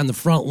don't work on the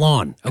front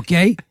lawn,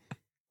 okay?"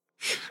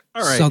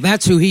 All right. So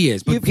that's who he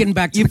is. But getting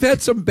back to you've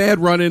had some bad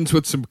run-ins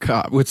with some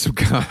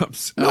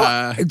cops. No,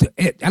 I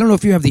don't know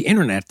if you have the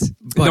internet.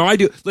 But no, I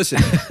do.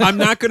 Listen, I'm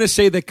not going to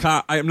say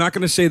that. I'm not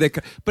going to say that.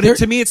 But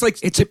to me, it's like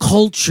it's a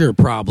culture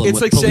problem.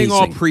 It's like policing. saying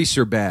all priests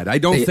are bad. I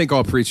don't think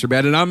all priests are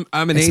bad, and I'm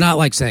an. It's not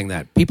like saying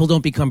that. People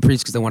don't become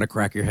priests because they want to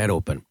crack your head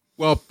open.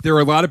 Well, there are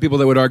a lot of people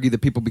that would argue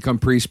that people become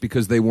priests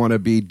because they want to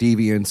be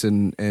deviants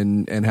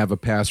and have a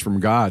pass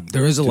from God.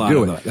 There is a lot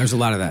of that. There's a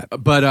lot of that.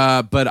 But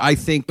I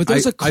think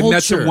there's a culture. I've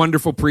met some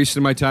wonderful priests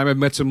in my time. I've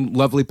met some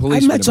lovely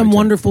policemen. I've met some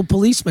wonderful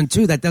policemen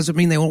too. That doesn't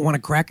mean they won't want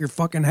to crack your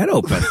fucking head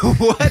open.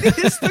 What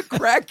is the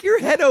crack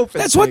your head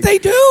open? That's what they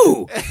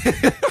do.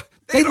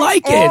 they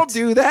like it. All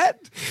do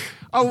that.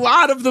 A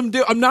lot of them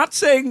do. I'm not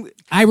saying...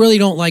 I really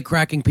don't like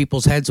cracking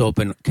people's heads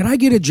open. Can I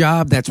get a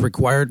job that's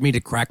required me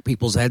to crack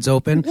people's heads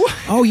open? What?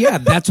 Oh, yeah,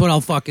 that's what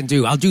I'll fucking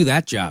do. I'll do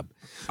that job.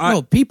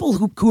 No, people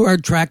who are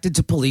attracted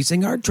to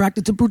policing are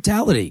attracted to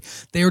brutality.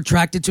 They're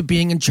attracted to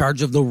being in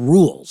charge of the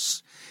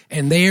rules.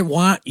 And they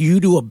want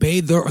you to obey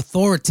their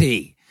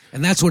authority.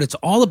 And that's what it's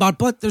all about.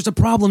 But there's a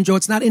problem, Joe.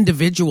 It's not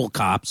individual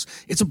cops.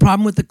 It's a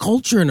problem with the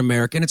culture in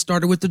America, and it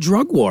started with the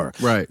drug war.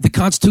 Right. The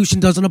Constitution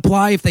doesn't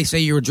apply if they say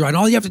you're a drug. And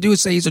all you have to do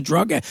is say he's a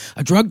drug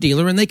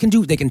dealer, and they can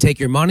take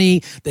your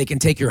money, they can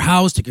take your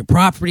house, take your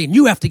property, and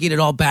you have to get it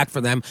all back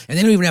for them, and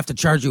they don't even have to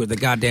charge you with the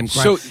goddamn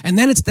crime. And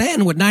then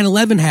when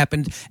 9/11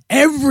 happened,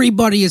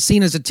 everybody is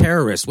seen as a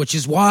terrorist, which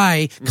is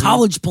why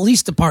college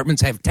police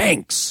departments have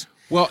tanks.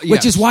 Well, yes.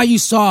 Which is why you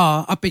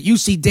saw up at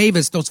UC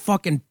Davis those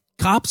fucking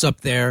cops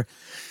up there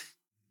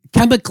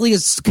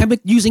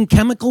using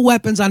chemical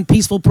weapons on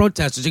peaceful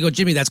protesters. You go,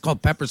 Jimmy, that's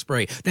called pepper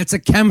spray. That's a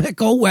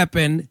chemical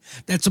weapon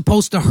that's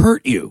supposed to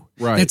hurt you.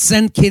 Right. That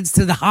send kids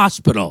to the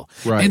hospital.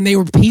 Right. And they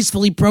were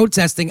peacefully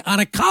protesting on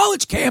a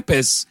college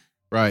campus.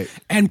 Right.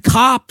 And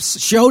cops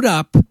showed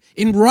up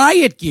in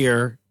riot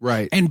gear.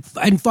 Right. And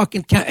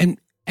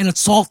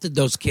assaulted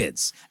those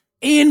kids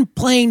in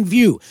plain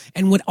view.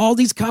 And what all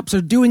these cops are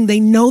doing, they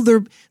know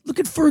look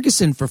at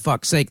Ferguson, for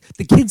fuck's sake.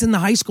 The kids in the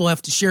high school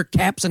have to share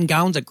caps and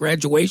gowns at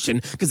graduation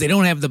because they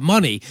don't have the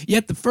money.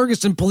 Yet the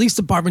Ferguson Police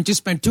Department just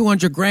spent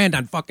 $200,000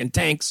 on fucking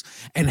tanks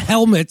and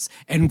helmets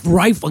and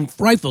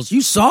rifles.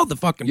 You saw the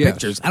fucking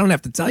pictures. I don't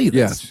have to tell you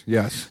this.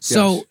 Yes.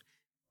 So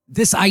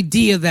this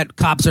idea that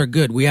cops are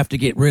good, we have to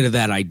get rid of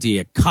that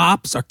idea.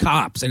 Cops are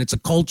cops, and it's a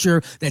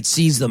culture that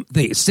sees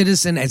the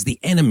citizen as the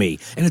enemy,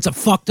 and it's a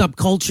fucked up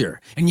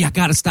culture. And you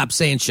got to stop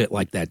saying shit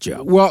like that,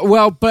 Joe.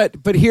 Well, but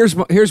here's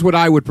what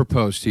I would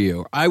propose to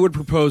you. I would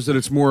propose that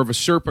it's more of a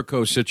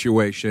Serpico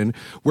situation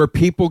where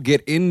people get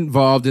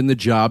involved in the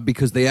job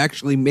because they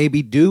actually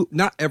maybe do.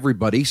 Not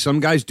everybody. Some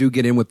guys do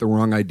get in with the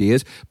wrong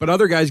ideas, but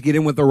other guys get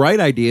in with the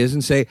right ideas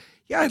and say,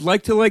 yeah, I'd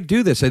like to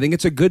do this. I think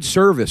it's a good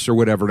service or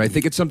whatever. And I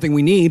think it's something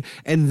we need.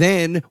 And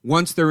then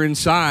once they're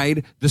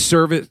inside the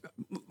service,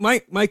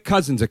 my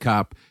cousin's a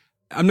cop.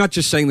 I'm not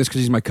just saying this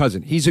because he's my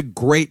cousin. He's a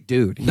great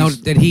dude.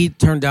 Did he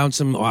turn down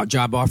some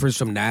job offers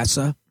from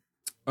NASA?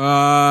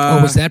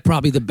 Or was that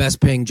probably the best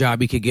paying job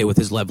he could get with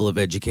his level of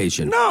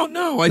education?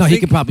 No. I think he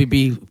could probably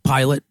be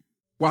pilot.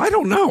 Well, I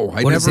don't know.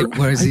 I've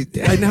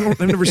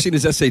never seen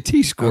his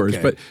SAT scores,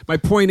 okay. But my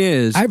point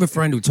is... I have a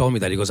friend who told me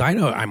that. He goes, I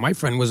know, my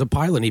friend was a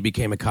pilot and he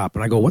became a cop.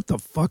 And I go, what the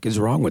fuck is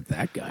wrong with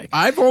that guy?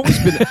 I've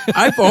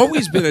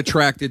always been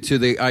attracted to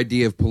the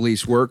idea of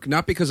police work,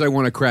 not because I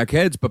want to crack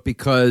heads, but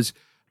because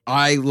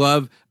I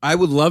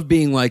would love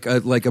being like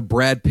a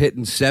Brad Pitt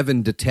and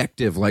Seven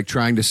detective, like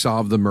trying to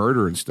solve the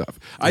murder and stuff.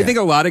 I think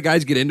a lot of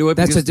guys get into it.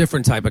 That's a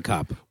different type of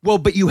cop. Well,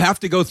 but you have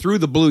to go through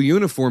the blue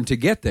uniform to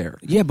get there.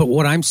 Yeah, but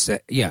what I'm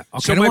saying, okay,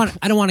 so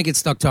I don't want to get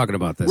stuck talking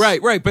about this.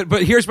 Right.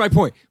 But here's my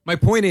point. My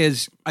point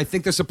is, I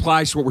think this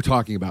applies to what we're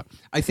talking about.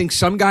 I think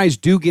some guys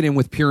do get in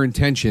with pure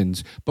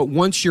intentions, but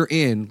once you're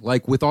in,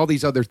 like with all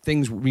these other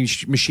things,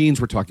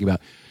 machines we're talking about,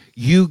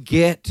 you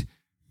get.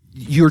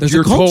 You're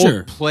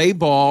told play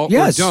ball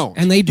or don't,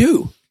 and they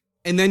do.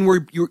 And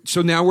then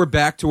so now we're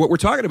back to what we're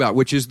talking about,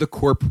 which is the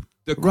corporate.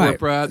 How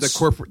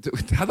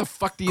the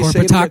fuck do you say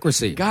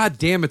corporatocracy? God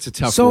damn, it's a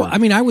tough. So word. I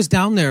mean, I was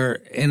down there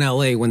in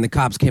L.A. when the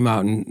cops came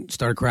out and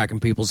started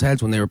cracking people's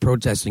heads when they were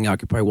protesting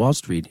Occupy Wall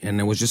Street,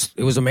 and it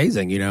was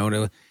amazing, you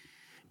know.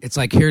 It's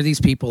like here these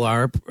people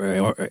are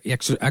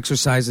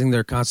exercising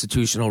their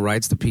constitutional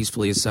rights to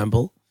peacefully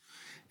assemble.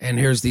 And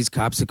here's these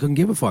cops that couldn't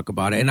give a fuck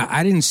about it. And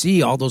I didn't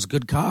see all those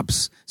good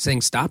cops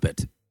saying, stop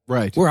it.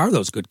 Right. Where are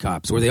those good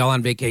cops? Were they all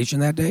on vacation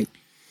that day?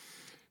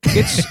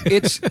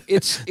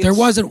 It's there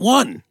wasn't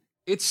one.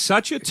 It's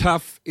such a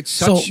tough.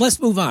 So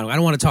let's move on. I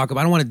don't want to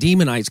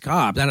demonize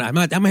cops.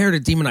 I'm here to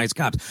demonize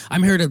cops.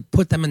 I'm here to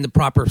put them in the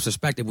proper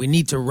perspective. We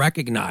need to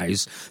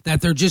recognize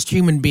that they're just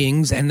human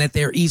beings and that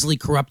they're easily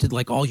corrupted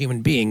like all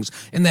human beings,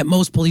 and that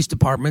most police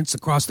departments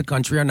across the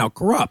country are now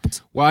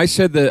corrupt. Well, I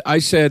said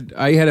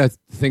I had a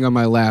thing on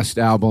my last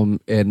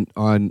album and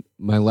on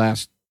my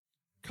last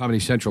Comedy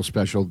Central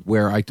special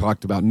where I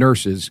talked about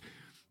nurses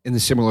in the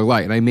similar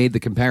light, and I made the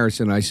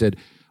comparison. I said,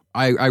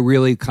 I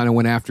really kind of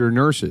went after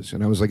nurses,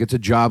 and I was like, it's a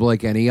job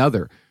like any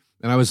other.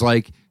 And I was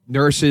like,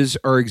 nurses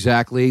are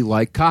exactly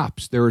like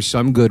cops. There are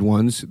some good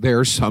ones. There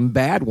are some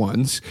bad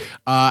ones.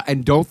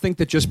 And don't think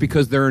that just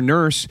because they're a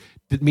nurse,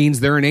 that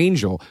means they're an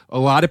angel. A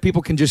lot of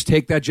people can just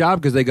take that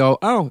job because they go,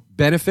 oh,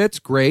 benefits,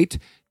 great.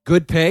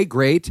 Good pay,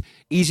 great.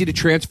 Easy to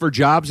transfer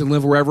jobs and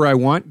live wherever I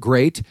want,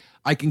 great.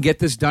 I can get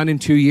this done in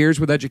 2 years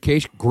with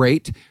education,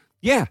 great.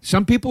 Yeah,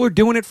 some people are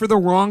doing it for the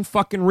wrong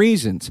fucking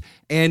reasons.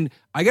 And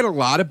I get a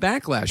lot of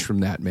backlash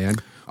from that, man.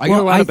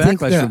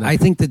 I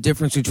think the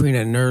difference between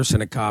a nurse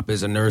and a cop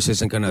is a nurse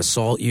isn't going to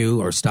assault you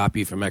or stop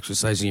you from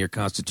exercising your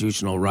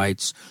constitutional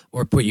rights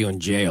or put you in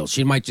jail.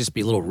 She might just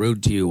be a little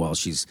rude to you while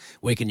she's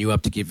waking you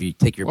up to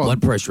take your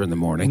blood pressure in the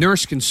morning.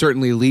 Nurse can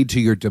certainly lead to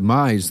your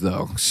demise,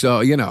 though.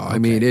 So, you know, okay. I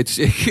mean, it's...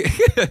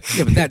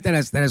 yeah, but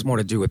that has more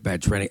to do with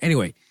bad training.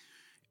 Anyway...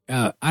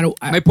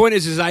 my point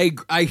is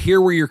I hear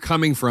where you're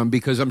coming from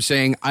because I'm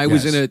saying I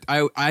was in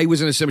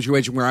a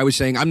situation where I was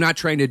saying I'm not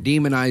trying to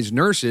demonize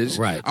nurses.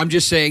 Right. I'm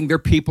just saying they're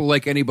people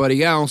like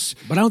anybody else.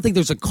 But I don't think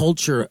there's a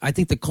culture. I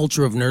think the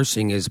culture of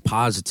nursing is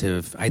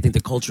positive. I think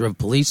the culture of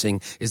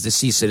policing is to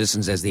see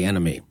citizens as the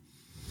enemy.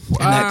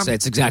 And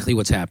that's exactly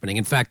what's happening.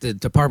 In fact, the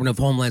Department of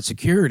Homeland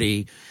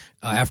Security,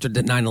 after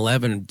the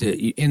 9/11,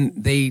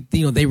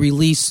 they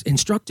release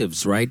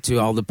instructives, right, to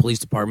all the police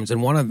departments,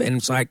 and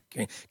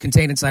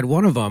contained inside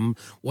one of them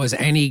was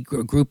any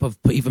group of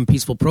even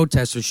peaceful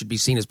protesters should be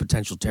seen as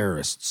potential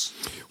terrorists.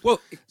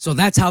 Well, so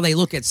that's how they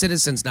look at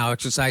citizens now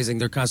exercising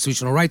their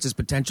constitutional rights as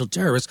potential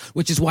terrorists,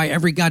 which is why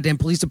every goddamn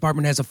police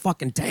department has a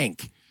fucking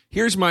tank.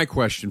 Here's my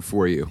question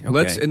for you.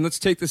 Okay. Let's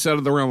take this out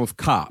of the realm of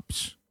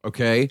cops.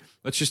 Okay,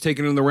 let's just take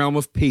it in the realm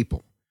of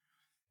people.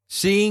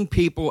 Seeing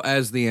people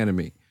as the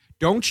enemy.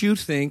 Don't you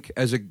think,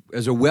 as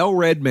a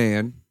well-read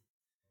man,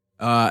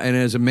 and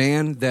as a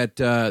man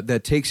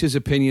that takes his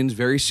opinions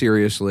very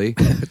seriously,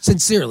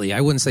 sincerely, I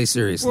wouldn't say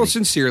seriously. Well,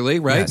 sincerely,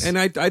 right? Yes. And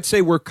I'd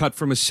say we're cut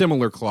from a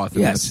similar cloth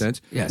in that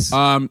sense. Yes.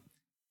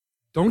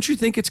 Don't you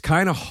think it's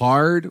kind of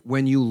hard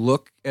when you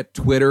look at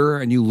Twitter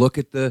and you look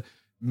at the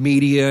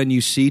media and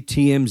you see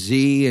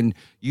TMZ and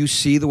you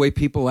see the way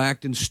people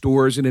act in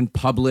stores and in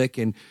public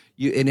and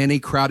in any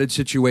crowded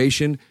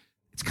situation?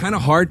 It's kind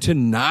of hard to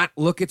not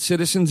look at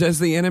citizens as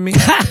the enemy.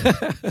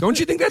 Don't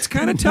you think that's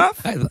kind of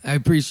tough? I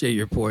appreciate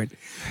your point.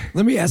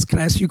 Can I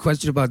ask you a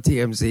question about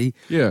TMZ?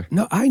 Yeah.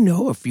 No, I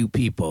know a few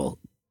people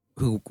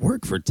who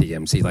work for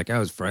TMZ. Like I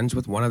was friends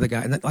with one of the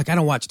guys. And like I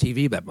don't watch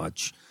TV that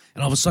much.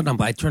 And all of a sudden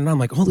I turn on, I'm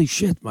like, holy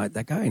shit,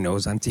 that guy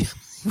knows on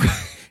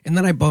TMZ. And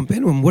then I bump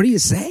into him. What do you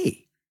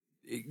say?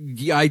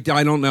 Yeah, I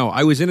don't know.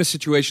 I was in a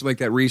situation like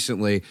that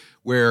recently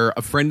where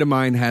a friend of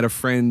mine had a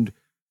friend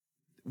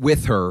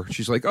with her.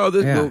 She's like,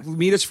 we'll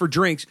meet us for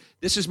drinks.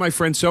 This is my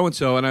friend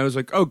so-and-so. And I was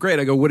like, oh, great.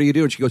 I go, what do you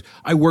do? And she goes,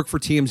 I work for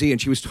TMZ.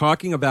 And she was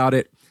talking about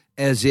it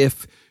as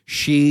if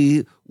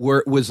she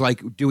was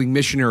like doing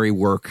missionary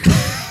work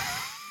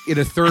in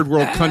a third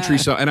world country.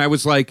 So, and I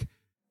was like,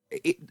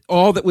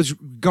 all that was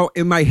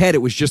in my head,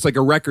 it was just like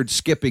a record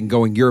skipping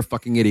going, you're a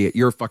fucking idiot.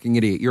 You're a fucking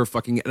idiot. You're a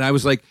fucking... And I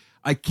was like,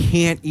 I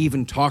can't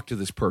even talk to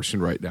this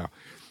person right now.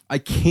 I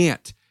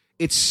can't.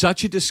 It's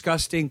such a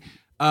disgusting...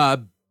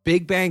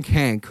 Big Bang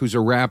Hank, who's a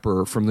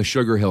rapper from the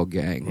Sugar Hill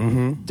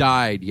Gang,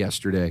 died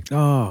yesterday.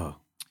 Oh,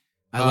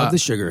 I love the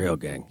Sugar Hill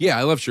Gang. Yeah,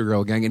 I love Sugar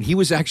Hill Gang. And he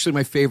was actually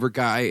my favorite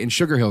guy in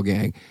Sugar Hill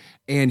Gang.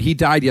 And he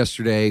died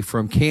yesterday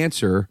from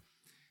cancer.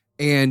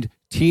 And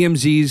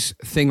TMZ's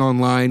thing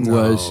online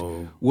was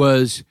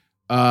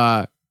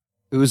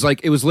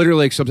literally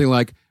like something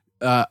like,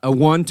 a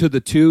 1 to the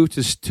 2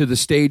 to the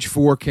stage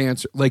 4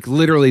 cancer. Like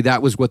literally,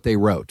 that was what they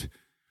wrote.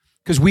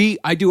 Because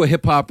I do a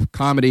hip hop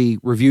comedy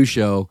review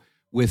show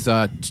with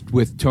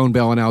Tone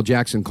Bell and Al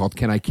Jackson called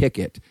 "Can I Kick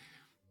It?"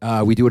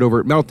 We do it over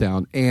at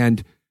Meltdown,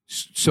 and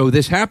so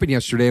this happened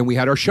yesterday, and we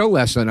had our show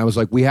last night. And I was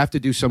like, we have to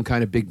do some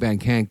kind of Big Bang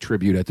Hank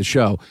tribute at the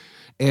show,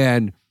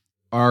 and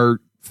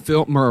our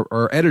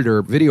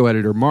video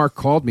editor Mark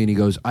called me and he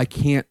goes, I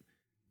can't.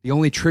 The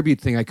only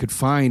tribute thing I could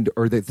find,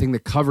 or the thing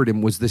that covered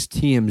him, was this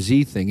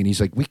TMZ thing. And he's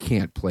like, we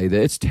can't play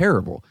that. It's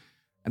terrible.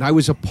 And I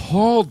was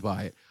appalled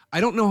by it. I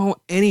don't know how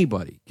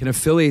anybody can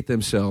affiliate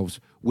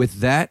themselves with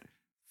that.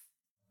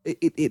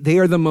 They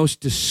are the most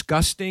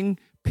disgusting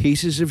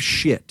pieces of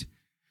shit.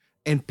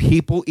 And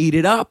people eat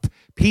it up.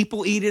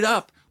 People eat it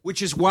up,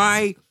 which is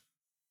why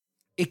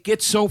it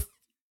gets so,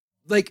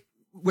 like,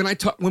 when I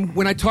talk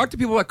to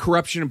people about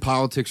corruption in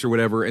politics or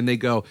whatever, and they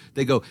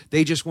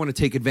just want to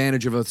take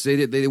advantage of us.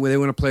 They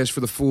want to play us for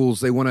the fools.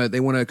 They want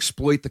to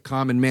exploit the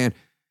common man.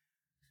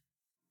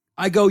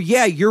 I go,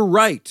 yeah, you're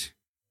right,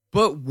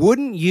 but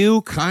wouldn't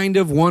you kind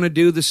of want to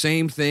do the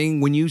same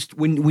thing when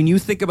you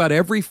think about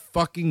every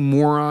fucking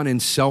moron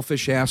and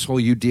selfish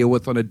asshole you deal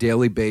with on a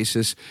daily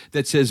basis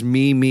that says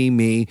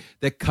me,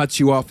 that cuts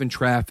you off in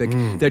traffic,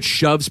 that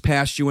shoves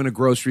past you in a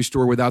grocery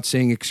store without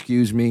saying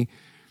excuse me?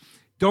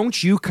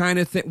 Don't you kind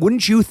of think?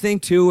 Wouldn't you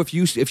think too, if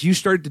you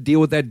started to deal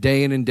with that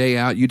day in and day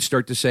out, you'd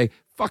start to say,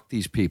 "Fuck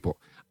these people."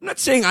 I'm not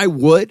saying I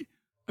would.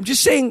 I'm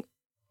just saying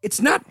it's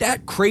not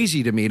that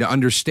crazy to me to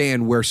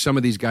understand where some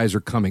of these guys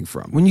are coming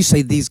from. When you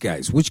say these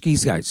guys, which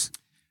these guys?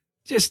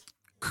 Just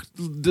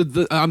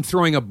I'm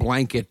throwing a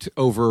blanket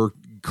over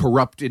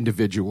corrupt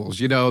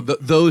individuals. You know,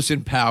 those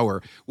in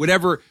power,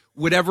 whatever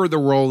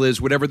the role is,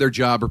 whatever their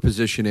job or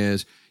position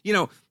is. You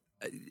know,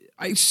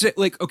 I say,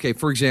 like, okay,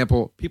 for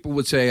example, people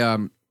would say,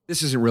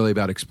 this isn't really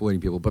about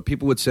exploiting people, but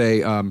people would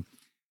say, all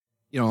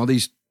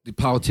the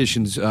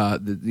politicians,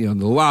 the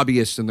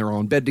lobbyists, and they're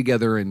all in bed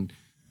together, and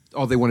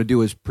all they want to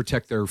do is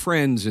protect their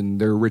friends, and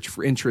they're rich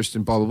for interest,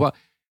 and blah, blah, blah.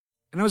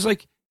 And I was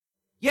like,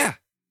 yeah,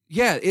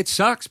 it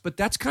sucks, but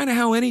that's kind of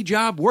how any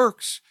job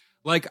works.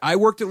 Like, I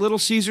worked at Little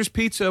Caesars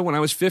Pizza when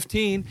I was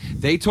 15.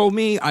 They told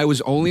me I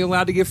was only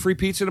allowed to give free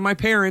pizza to my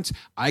parents.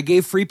 I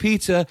gave free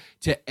pizza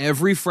to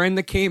every friend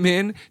that came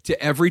in, to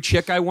every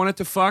chick I wanted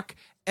to fuck.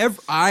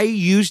 I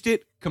used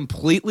it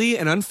completely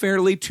and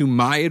unfairly to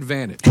my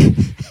advantage.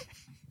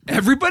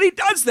 Everybody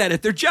does that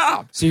at their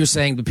job. So you're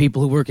saying the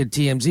people who work at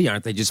TMZ,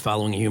 aren't they just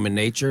following human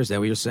nature? Is that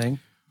what you're saying?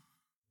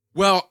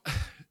 Well,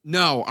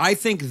 no, I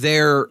think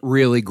they're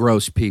really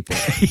gross people.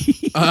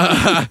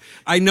 I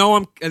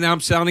know I'm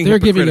sounding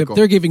hypocritical.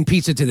 They're giving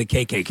pizza to the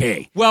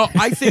KKK. Well,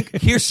 I think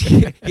here's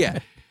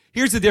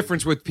the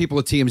difference with people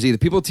at TMZ. The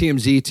people at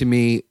TMZ, to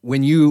me,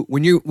 when you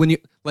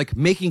like,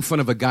 making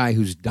fun of a guy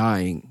who's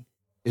dying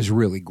is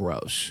really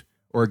gross,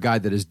 or a guy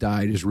that has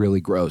died is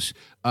really gross.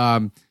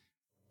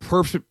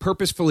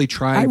 Purposefully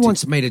trying. I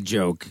once made a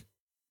joke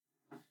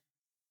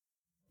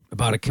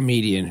about a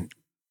comedian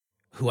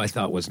who I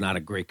thought was not a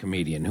great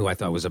comedian, who I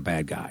thought was a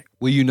bad guy.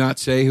 Will you not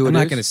say who it is? I'm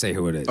not going to say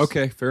who it is.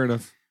 Okay, fair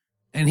enough.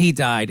 And he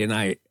died, and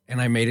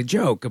I made a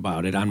joke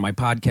about it on my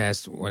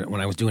podcast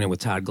when I was doing it with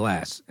Todd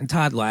Glass. And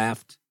Todd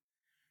laughed,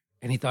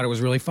 and he thought it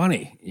was really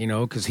funny,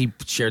 because he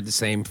shared the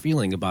same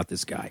feeling about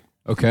this guy.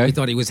 Okay. We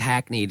thought he was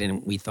hackneyed,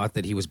 and we thought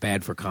that he was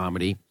bad for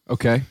comedy.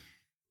 Okay.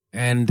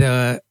 And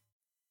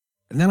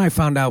then I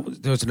found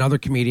out there was another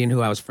comedian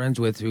who I was friends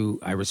with, who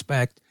I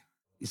respect.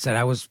 He said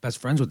I was best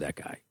friends with that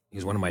guy. He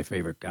was one of my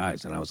favorite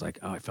guys. And I was like,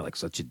 oh, I felt like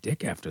such a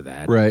dick after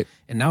that. Right.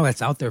 And now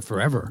that's out there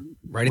forever.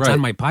 Right. It's on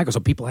my podcast.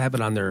 So people have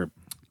it on their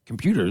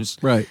computers.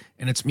 Right.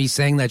 And it's me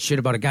saying that shit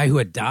about a guy who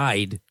had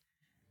died.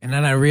 And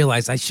then I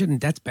realized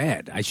that's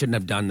bad. I shouldn't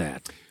have done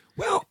that.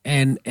 Well,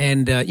 and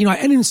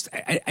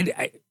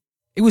it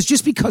was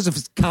just because of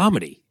his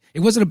comedy. It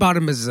wasn't about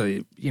him as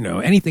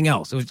anything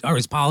else, or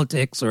his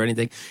politics or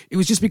anything. It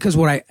was just because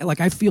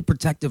I feel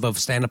protective of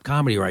stand-up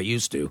comedy, or I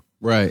used to.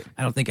 Right.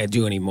 I don't think I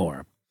do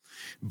anymore.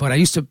 But I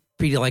used to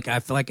be like,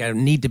 I feel like I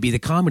need to be the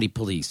comedy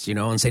police,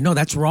 and say, no,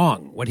 that's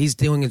wrong. What he's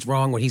doing is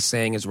wrong. What he's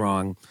saying is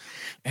wrong.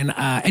 And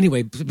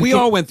anyway, we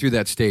all went through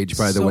that stage,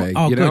 by the way.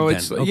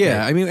 It's okay.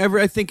 Yeah. I mean,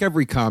 I think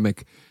every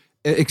comic,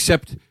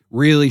 except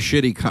really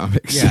shitty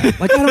comics. Yeah.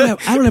 Like I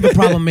don't have a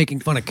problem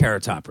making fun of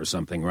Carrot Top or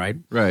something, right?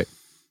 Right.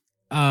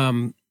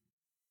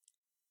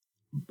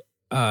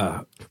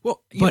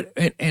 Well, but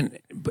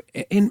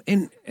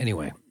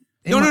anyway.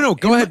 No.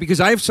 Go ahead, because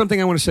I have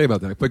something I want to say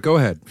about that. But go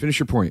ahead, finish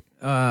your point.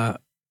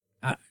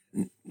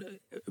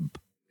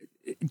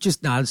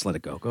 Just let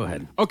it go. Go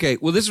ahead. Okay.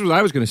 Well, this is what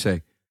I was going to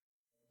say.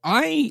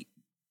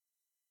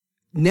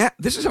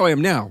 This is how I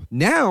am now.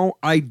 Now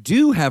I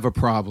do have a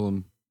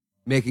problem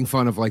making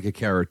fun of like a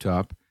Carrot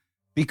Top,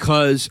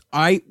 because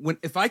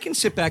if I can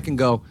sit back and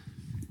go,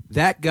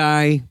 that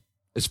guy,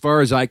 as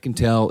far as I can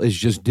tell, is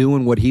just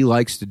doing what he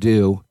likes to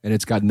do, and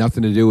it's got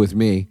nothing to do with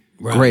me.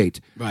 Right.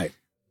 Great. Right.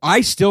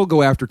 I still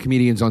go after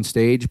comedians on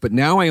stage, but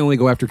now I only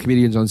go after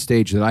comedians on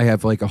stage that I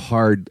have like a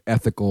hard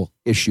ethical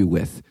issue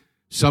with.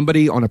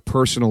 Somebody on a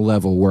personal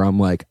level where I'm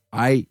like,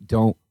 I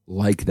don't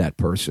like that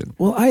person.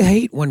 Well, I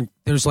hate when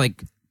there's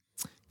like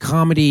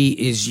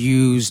comedy is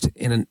used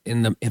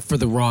for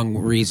the wrong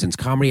reasons.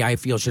 Comedy, I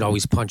feel, should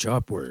always punch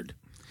upward.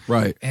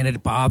 Right. And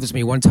it bothers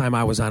me. One time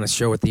I was on a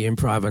show at the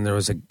Improv, and there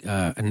was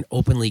an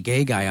openly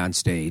gay guy on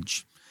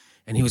stage,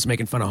 and he was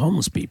making fun of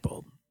homeless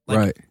people.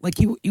 Like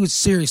he was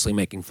seriously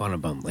making fun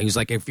of them. He was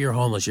like, if you're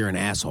homeless, you're an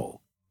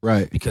asshole.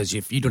 Right. Because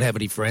if you don't have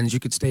any friends you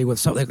could stay with,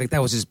 something like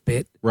that was his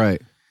bit.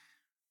 Right.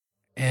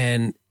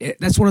 And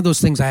that's one of those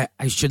things I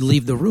should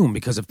leave the room,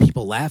 because if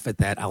people laugh at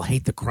that, I'll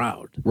hate the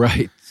crowd.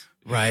 Right.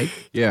 Right.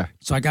 Yeah.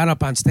 So I got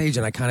up on stage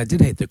and I kind of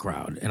did hate the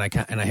crowd, and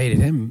I hated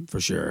him for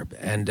sure.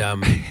 And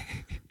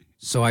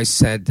so I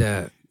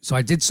said, so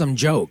I did some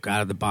joke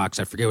out of the box.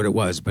 I forget what it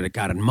was, but it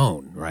got a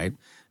moan. Right.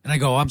 And I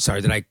go, I'm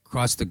sorry, did I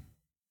cross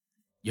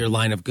your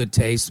line of good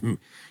taste?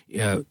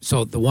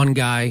 So the one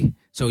guy,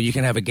 so you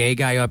can have a gay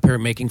guy up here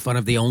making fun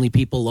of the only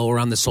people lower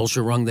on the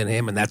social rung than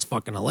him, and that's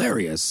fucking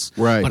hilarious.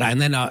 Right. But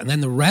and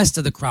then the rest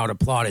of the crowd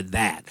applauded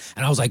that,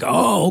 and I was like,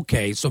 oh,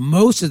 okay. So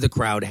most of the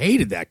crowd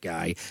hated that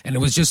guy, and it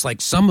was just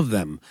like some of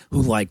them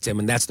who liked him,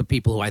 and that's the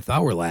people who I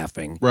thought were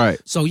laughing. Right.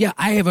 So yeah,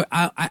 I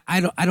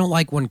don't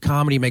like when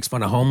comedy makes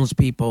fun of homeless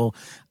people.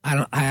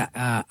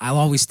 I'll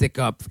always stick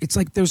up. It's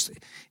like there's.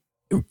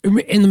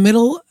 In the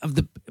middle of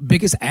the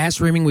biggest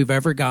ass reaming we've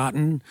ever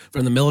gotten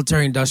from the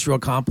military-industrial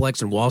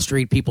complex and Wall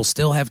Street, people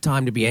still have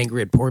time to be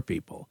angry at poor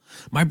people.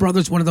 My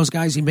brother's one of those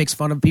guys. He makes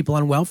fun of people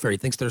on welfare. He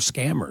thinks they're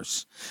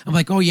scammers. I'm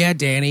like, oh, yeah,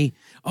 Danny.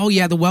 Oh,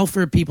 yeah, the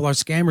welfare people are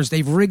scammers.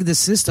 They've rigged the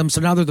system,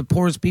 so now they're the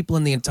poorest people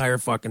in the entire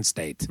fucking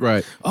state.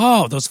 Right.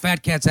 Oh, those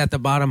fat cats at the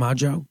bottom, huh,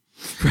 Joe?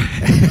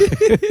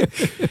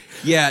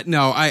 Yeah,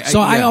 no.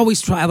 I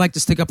always try. I like to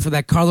stick up for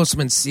that Carlos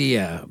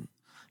Mencia.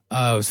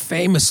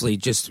 Famously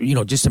just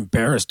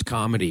embarrassed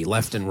comedy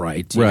left and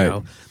right, you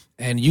know,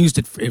 and used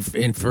it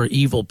for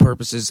evil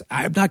purposes.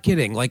 I'm not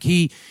kidding. Like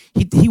he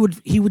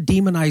would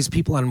demonize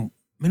people on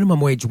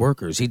minimum wage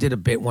workers. He did a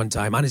bit one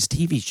time on his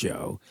TV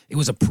show. It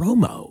was a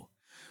promo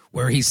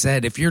where he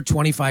said, if you're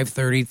 25,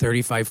 30,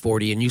 35,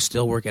 40 and you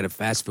still work at a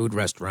fast food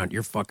restaurant,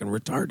 you're fucking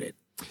retarded.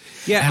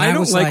 Yeah, and I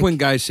don't like when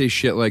guys say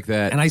shit like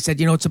that. And I said,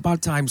 it's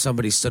about time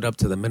somebody stood up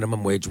to the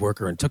minimum wage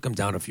worker and took him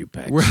down a few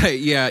pegs. Right,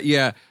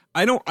 yeah.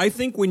 I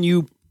think when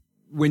you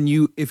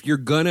if you're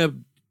gonna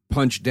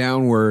punch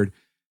downward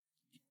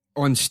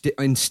in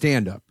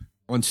stand up,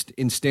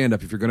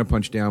 if you're gonna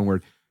punch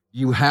downward,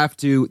 you have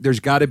to. There's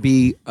got to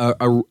be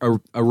a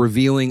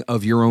revealing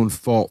of your own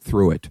fault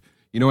through it.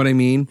 You know what I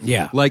mean?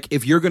 Yeah. Like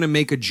if you're gonna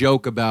make a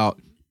joke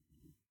about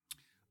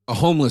a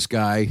homeless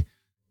guy,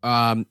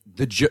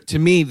 to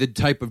me the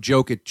type of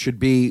joke it should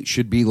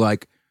be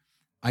like,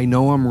 I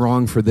know I'm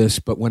wrong for this,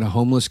 but when a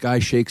homeless guy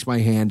shakes my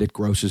hand, it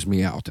grosses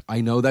me out.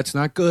 I know that's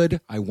not good.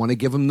 I want to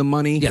give him the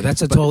money. Yeah,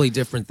 that's a totally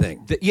different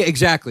thing. Yeah,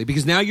 exactly.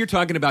 Because now you're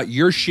talking about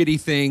your shitty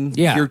thing.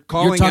 Yeah, you're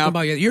talking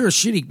about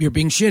you're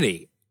being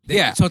shitty.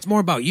 Yeah. So it's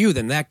more about you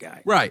than that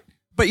guy. Right.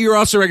 But you're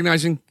also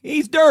recognizing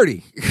he's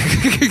dirty.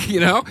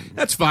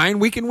 That's fine.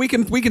 We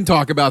can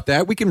talk about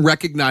that. We can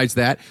recognize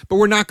that, but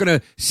we're not going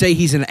to say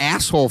he's an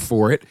asshole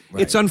for it.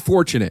 Right. It's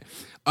unfortunate.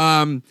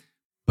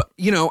 But,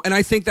 and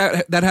I think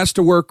that has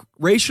to work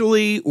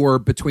racially or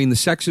between the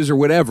sexes or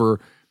whatever.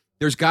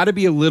 There's got to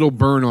be a little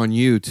burn on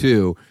you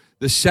too.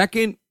 The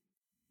second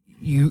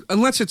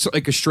unless it's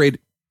like a straight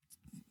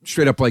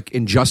up like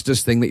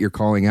injustice thing that you're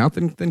calling out,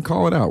 then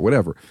call it out,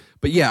 whatever.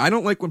 But yeah, I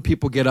don't like when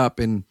people get up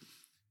and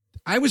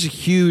I was a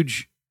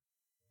huge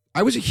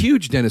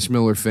Dennis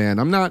Miller fan.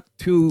 I'm not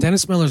too...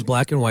 Dennis Miller's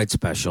black and white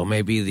special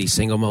may be the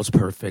single most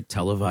perfect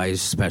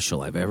televised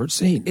special I've ever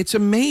seen. It's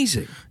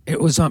amazing. It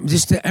was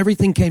just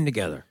everything came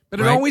together. But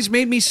it always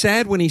made me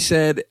sad when he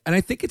said, and I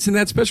think it's in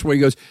that special where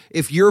he goes,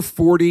 if you're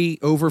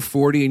over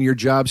 40 and your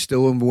job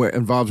still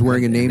involves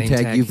wearing a name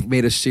tag, you've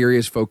made a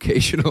serious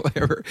vocational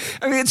error.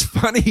 I mean, it's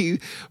funny,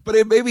 but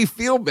it made me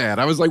feel bad.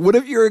 I was like, what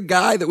if you're a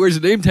guy that wears a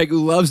name tag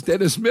who loves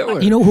Dennis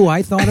Miller? You know who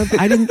I thought of?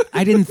 I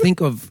didn't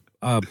think of...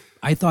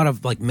 I thought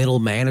of like middle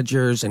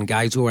managers and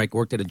guys who like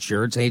worked at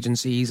insurance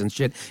agencies and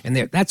shit, and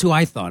that's who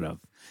I thought of,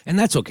 and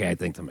that's okay. I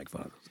think to make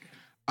fun of those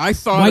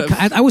guys.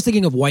 I was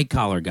thinking of white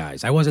collar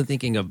guys. I wasn't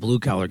thinking of blue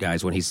collar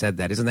guys when he said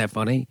that. Isn't that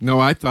funny? No,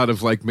 I thought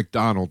of like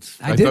McDonald's.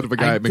 I thought of a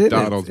guy at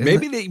McDonald's.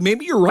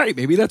 Maybe you're right.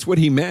 Maybe that's what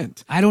he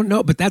meant. I don't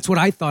know, but that's what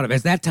I thought of.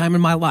 At that time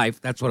in my life,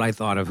 that's what I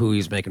thought of who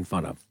he's making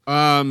fun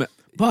of.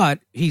 But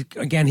he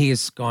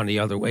has gone the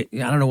other way. I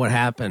don't know what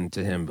happened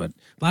to him, but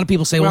a lot of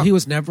people say, well, he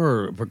was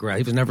never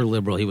progressive. He was never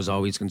liberal. He was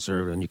always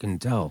conservative, and you can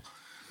tell.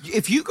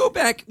 If you go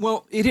back,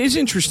 well, it is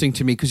interesting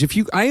to me because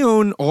I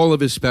own all of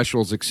his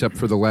specials except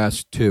for the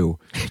last two.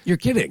 You're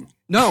kidding.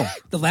 No.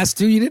 The last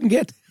two you didn't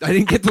get? I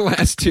didn't get the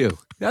last two.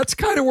 That's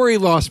kind of where he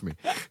lost me.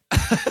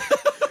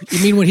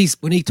 You mean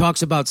when he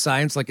talks about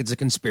science like it's a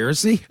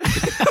conspiracy?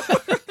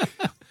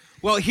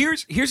 Well,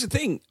 here's the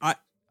thing.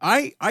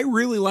 I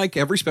really like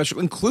every special,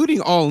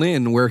 including All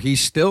In, where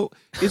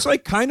it's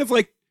like kind of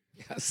like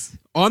yes,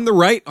 on the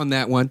right on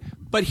that one.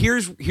 But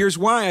here's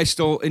why I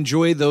still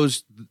enjoy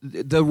those.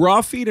 The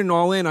Raw Feed and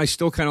All In I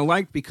still kind of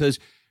liked because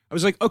I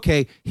was like,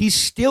 okay, he's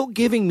still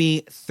giving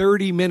me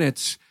 30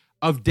 minutes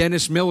of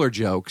Dennis Miller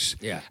jokes.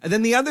 Yeah. And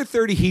then the other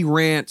 30 he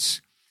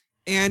rants,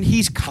 and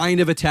he's kind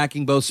of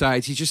attacking both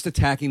sides. He's just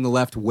attacking the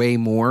left way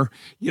more.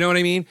 You know what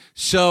I mean?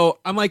 So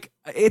I'm like,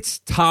 it's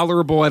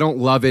tolerable. I don't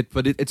love it,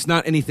 but it's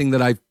not anything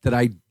that I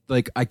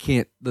like. I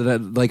can't I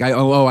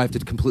have to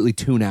completely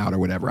tune out or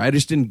whatever. I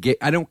just didn't get.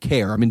 I don't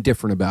care. I'm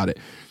indifferent about it.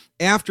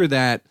 After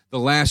that, the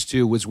last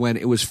two was when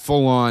it was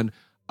full on.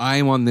 I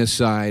am on this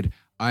side.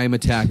 I am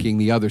attacking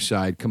the other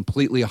side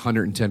completely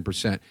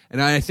 110%.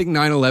 And I think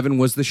 9/11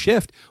 was the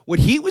shift. What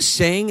he was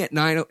saying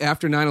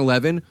after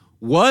 9/11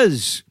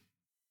 was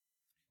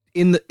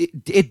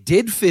it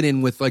did fit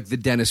in with like the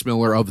Dennis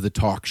Miller of the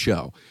talk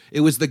show.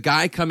 It was the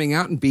guy coming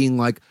out and being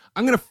like,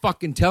 I'm going to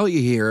fucking tell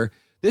you here,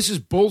 this is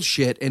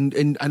bullshit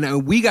and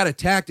we got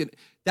attacked. And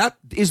that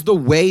is the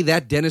way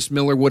that Dennis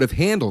Miller would have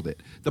handled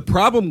it. The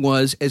problem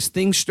was as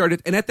things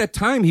started, and at that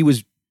time he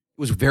was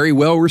very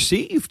well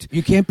received.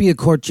 You can't be a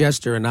court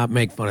jester and not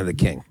make fun of the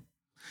king.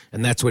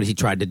 And that's what he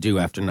tried to do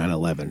after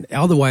 9/11.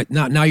 Otherwise,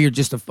 now you're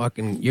just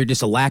you're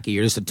just a lackey.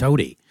 You're just a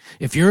toady.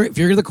 If you're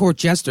the court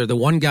jester, the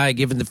one guy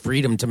given the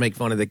freedom to make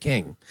fun of the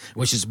king,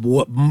 which is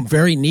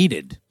very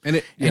needed,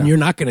 and you're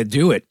not going to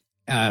do it.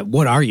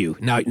 What are you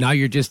now?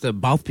 You're just a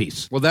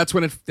mouthpiece. Well, that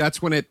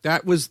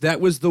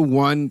was the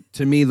one,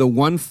 to me, the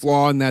one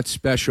flaw in that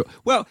special.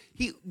 Well,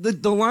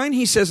 the line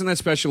he says in that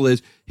special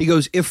is, he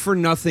goes, if for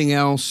nothing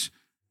else.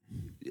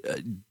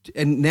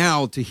 And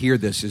now to hear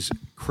this is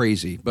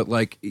crazy, but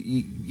like,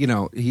 you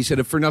know, he said,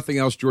 if for nothing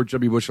else, George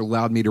W. Bush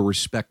allowed me to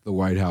respect the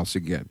White House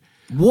again.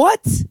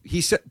 What?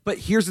 He said, but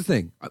here's the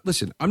thing.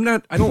 Listen, I'm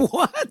not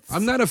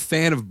a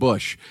fan of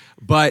Bush,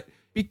 but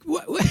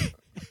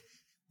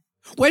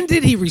when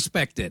did he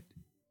respect it?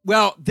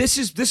 Well, this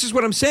is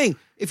what I'm saying.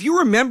 If you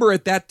remember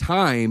at that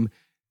time,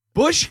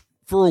 Bush,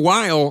 for a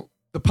while,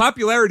 the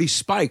popularity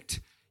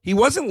spiked. He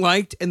wasn't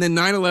liked, and then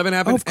 9/11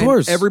 happened, of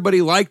course. And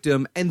everybody liked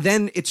him, and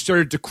then it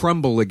started to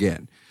crumble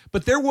again.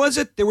 But there was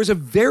a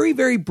very,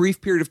 very brief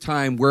period of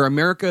time where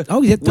America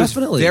was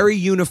very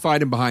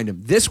unified and behind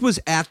him. This was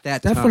at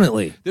that time.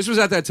 Definitely. This was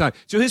at that time.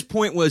 So his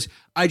point was,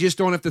 I just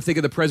don't have to think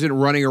of the president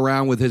running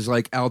around with his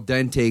like al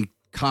dente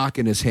cock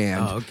in his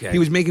hand. Oh, okay. He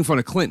was making fun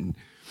of Clinton.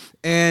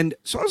 And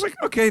so I was like,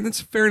 okay,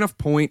 that's a fair enough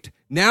point.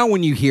 Now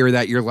when you hear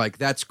that, you're like,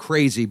 that's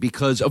crazy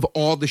because of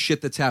all the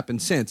shit that's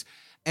happened since.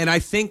 And I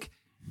think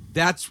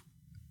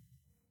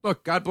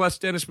look, God bless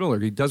Dennis Miller.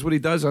 He does what he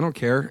does. I don't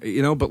care,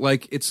 you know, but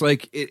like, it's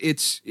like,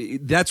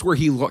 that's where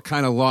he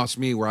kind of lost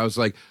me, where I was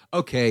like,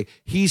 okay,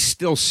 he's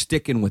still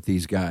sticking with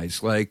these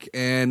guys. Like,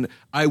 and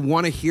I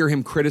want to hear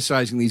him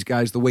criticizing these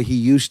guys the way he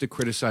used to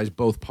criticize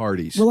both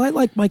parties. Well, I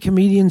like my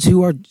comedians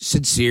who are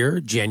sincere,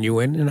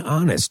 genuine, and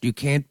honest. You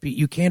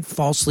can't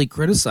falsely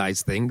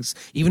criticize things,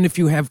 even if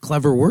you have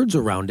clever words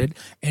around it.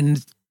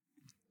 And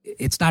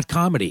it's not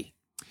comedy.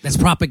 That's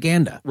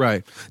propaganda.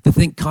 Right. To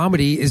think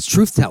comedy is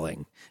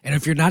truth-telling. And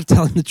if you're not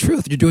telling the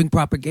truth, you're doing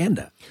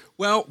propaganda.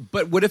 Well,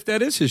 but what if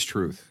that is his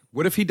truth?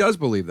 What if he does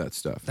believe that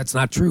stuff? That's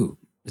not true.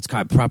 It's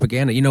kind of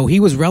propaganda. You know, he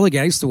was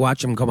relegated. I used to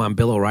watch him come on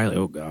Bill O'Reilly.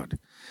 Oh, God.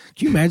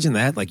 Can you imagine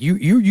that? Like, you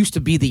used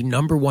to be the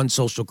number one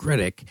social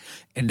critic,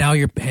 and now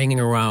you're hanging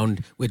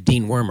around with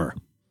Dean Wormer.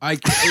 How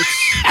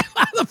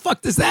the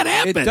fuck does that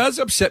happen? It does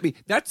upset me.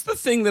 That's the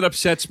thing that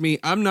upsets me.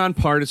 I'm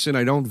nonpartisan.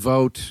 I don't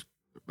vote.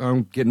 I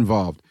don't get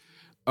involved.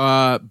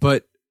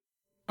 But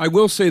I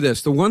will say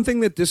this. The one thing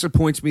that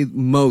disappoints me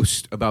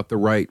most about the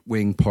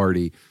right-wing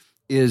party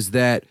is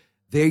that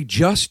they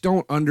just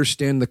don't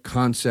understand the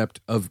concept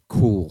of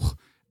cool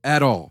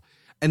at all.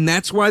 And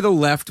that's why the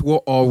left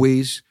will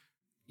always,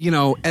 you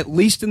know, at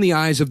least in the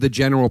eyes of the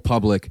general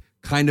public,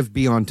 kind of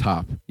be on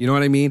top. You know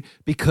what I mean?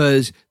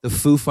 Because the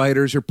Foo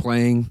Fighters are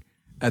playing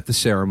at the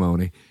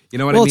ceremony. You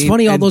know what I mean? It's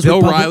funny, all those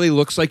Bill Riley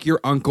looks like your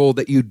uncle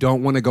that you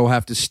don't want to go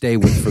have to stay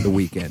with for the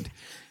weekend.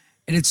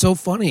 And it's so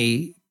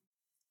funny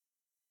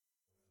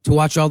to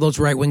watch all those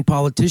right-wing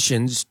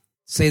politicians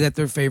say that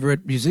their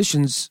favorite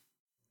musicians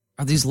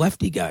are these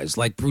lefty guys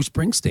like Bruce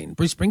Springsteen.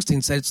 Bruce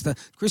Springsteen said,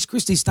 Chris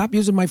Christie, stop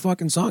using my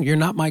fucking song. You're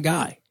not my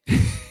guy.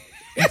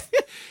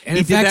 And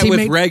he did that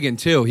with Reagan,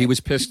 too. He was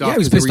pissed off. Yeah, he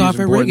was pissed off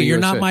at Reagan. You're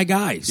not my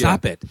guy.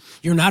 Stop it.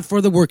 You're not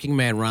for the working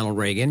man, Ronald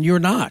Reagan. You're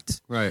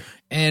not. Right.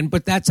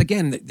 But that's,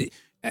 again,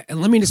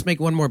 and let me just make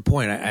one more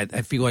point.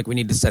 I feel like we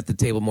need to set the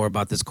table more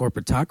about this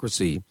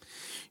corporatocracy.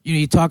 You know,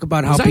 you talk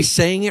about how... Was I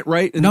saying it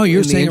right? No,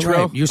 you're saying it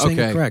right. You're saying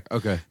it correct.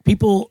 Okay.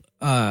 People,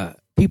 I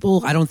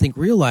don't think,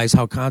 realize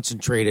how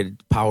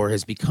concentrated power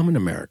has become in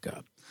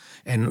America.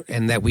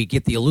 And that we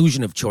get the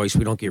illusion of choice,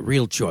 we don't get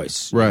real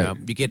choice. Right. You know?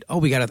 You get,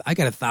 I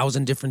got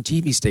 1,000 different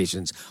TV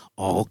stations,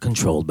 all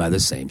controlled by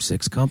the same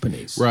 6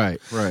 companies. Right.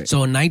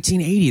 So in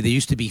 1980, there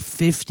used to be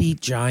 50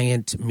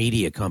 giant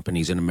media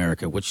companies in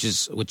America,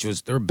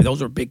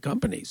 those are big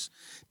companies.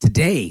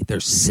 Today,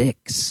 there's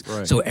 6.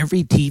 Right. So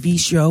every TV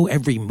show,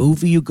 every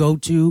movie you go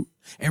to,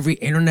 every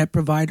internet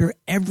provider,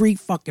 every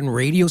fucking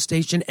radio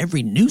station,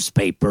 every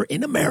newspaper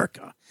in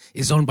America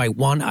is owned by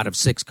 1 out of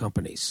 6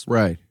 companies.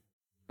 Right.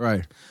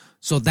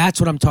 So that's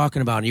what I'm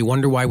talking about. And you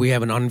wonder why we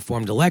have an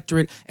uninformed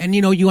electorate. And,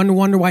 you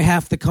wonder why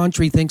half the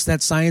country thinks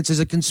that science is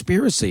a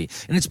conspiracy.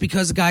 And it's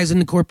because the guys in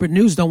the corporate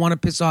news don't want to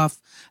piss off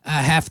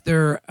half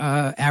their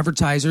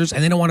advertisers,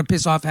 and they don't want to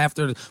piss off half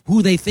their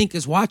who they think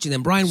is watching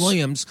them. Brian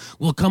Williams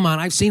will come on.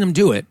 I've seen him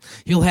do it.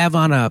 He'll have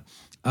on a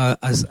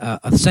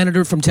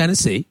senator from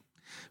Tennessee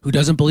who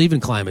doesn't believe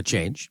in climate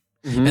change.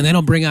 And then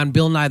he'll bring on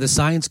Bill Nye the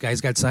Science Guy.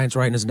 He's got science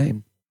right in his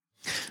name.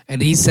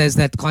 And he says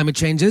that climate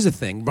change is a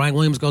thing. Brian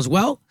Williams goes,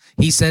 well,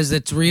 he says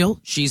it's real.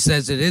 She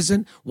says it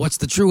isn't. What's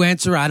the true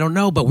answer? I don't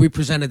know, but we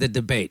presented a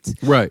debate.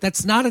 Right.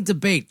 That's not a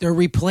debate. They're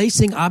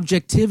replacing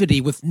objectivity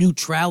with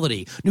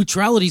neutrality.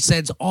 Neutrality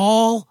says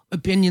all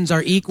opinions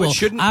are equal.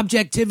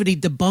 Objectivity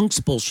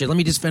debunks bullshit. Let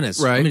me just finish.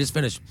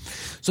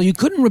 So you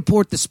couldn't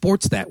report the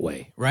sports that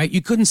way, right?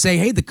 You couldn't say,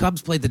 hey, the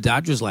Cubs played the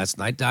Dodgers last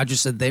night.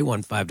 Dodgers said they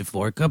won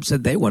 5-4. Cubs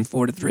said they won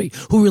 4-3.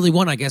 Who really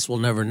won? I guess we'll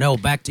never know.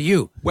 Back to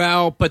you.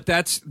 Well, but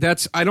that's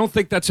I don't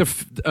think that's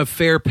a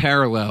fair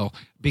parallel,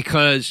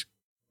 because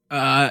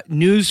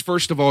news,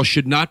 first of all,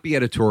 should not be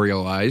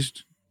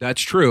editorialized.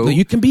 That's true.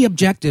 You can be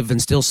objective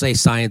and still say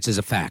science is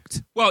a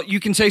fact. Well, you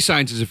can say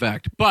science is a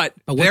fact, but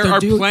there are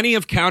plenty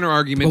of counter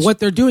arguments. But what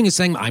they're doing is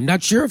saying, I'm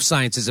not sure if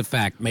science is a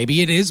fact.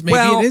 Maybe it is, maybe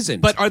it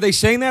isn't. But are they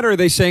saying that, or are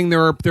they saying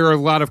there are a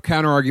lot of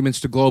counter arguments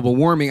to global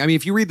warming? I mean,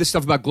 if you read the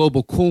stuff about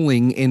global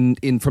cooling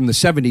in from the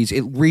 70s,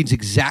 it reads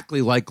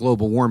exactly like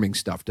global warming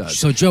stuff does.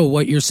 So, Joe,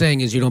 what you're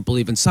saying is you don't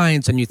believe in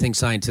science and you think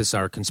scientists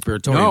are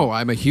conspiratorial. No,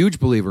 I'm a huge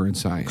believer in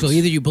science. So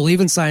either you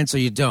believe in science or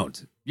you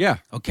don't. Yeah.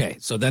 Okay.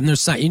 So then there's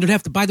science. You don't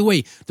have to, by the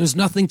way, there's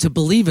nothing to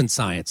believe in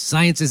science.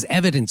 Science is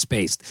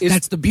evidence-based.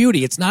 That's the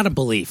beauty. It's not a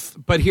belief.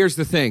 But here's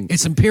the thing.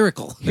 It's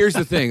empirical. Here's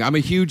the thing. I'm a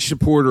huge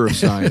supporter of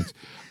science.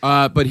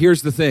 But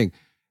here's the thing.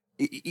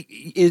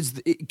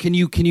 Can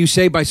you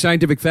say by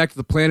scientific fact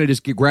the planet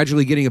is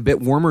gradually getting a bit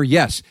warmer?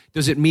 Yes.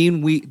 Does it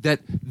mean that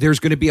there's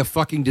going to be a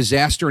fucking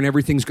disaster and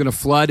everything's going to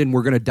flood and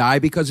we're going to die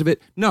because of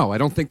it? No, I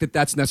don't think that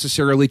that's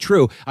necessarily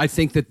true. I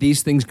think that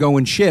these things go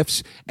in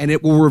shifts and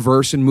it will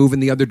reverse and move in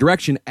the other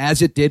direction,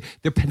 as it did.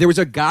 There was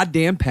a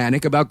goddamn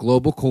panic about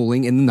global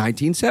cooling in the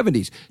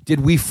 1970s.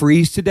 Did we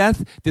freeze to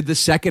death? Did the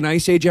second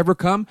ice age ever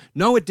come?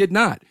 No, it did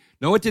not.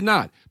 No, it did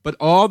not. But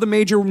all the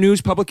major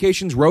news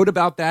publications wrote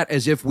about that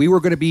as if we were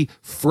going to be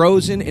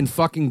frozen in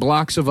fucking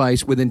blocks of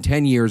ice within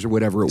 10 years or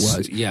whatever it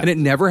was. Yeah. And it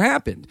never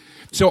happened.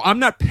 So I'm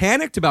not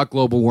panicked about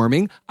global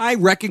warming. I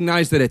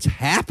recognize that it's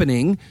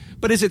happening,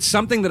 but is it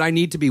something that I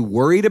need to be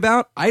worried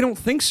about? I don't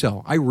think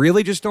so. I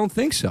really just don't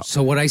think so.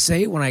 So what I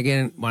say when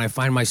I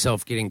find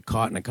myself getting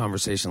caught in a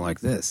conversation like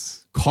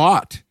this.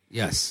 Caught?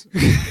 Yes.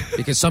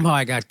 Because somehow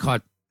I got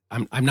caught.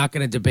 I'm not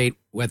going to debate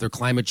whether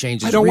climate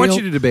change is I don't real want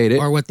you to debate it.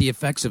 or what the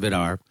effects of it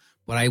are.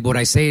 But what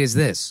I say is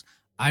this.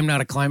 I'm not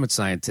a climate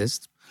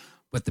scientist,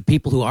 but the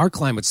people who are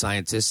climate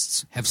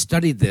scientists have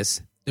studied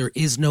this. There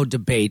is no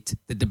debate.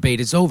 The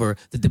debate is over.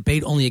 The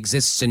debate only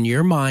exists in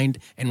your mind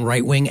and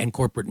right-wing and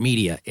corporate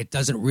media. It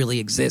doesn't really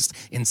exist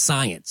in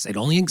science. It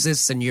only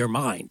exists in your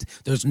mind.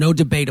 There's no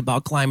debate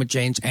about climate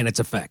change and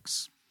its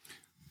effects.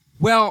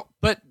 Well,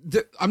 but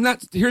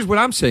here's what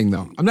I'm saying,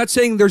 though. I'm not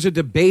saying there's a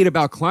debate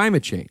about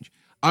climate change.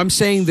 I'm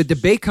saying the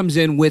debate comes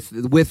in with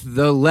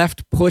the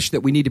left push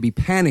that we need to be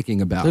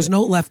panicking about. There's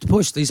no left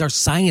push. These are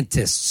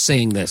scientists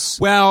saying this.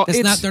 Well,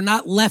 they're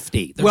not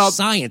lefty. They're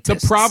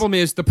scientists. The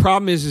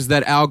problem is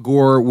that Al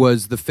Gore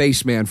was the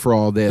face man for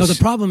all this. No, the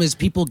problem is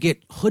people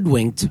get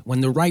hoodwinked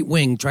when the right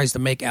wing tries to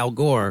make Al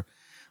Gore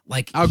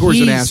like Al Gore's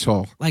an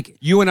asshole. Like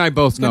you and I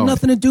both know.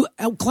 Nothing to do.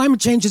 Climate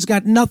change has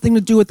got nothing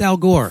to do with Al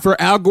Gore.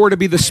 For Al Gore to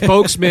be the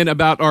spokesman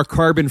about our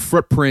carbon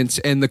footprints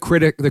and the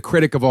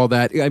critic of all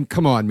that.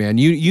 Come on, man.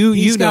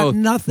 He's got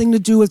nothing to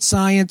do with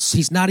science.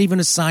 He's not even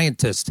a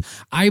scientist.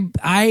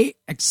 I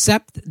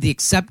accept the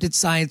accepted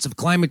science of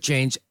climate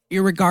change,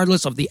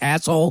 irregardless of the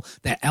asshole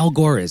that Al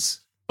Gore is.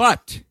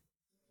 But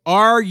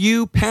are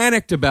you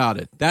panicked about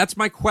it? That's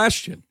my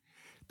question.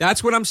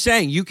 That's what I'm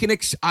saying.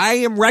 I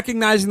am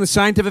recognizing the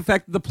scientific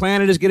fact that the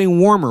planet is getting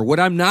warmer. What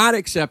I'm not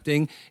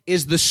accepting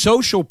is the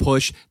social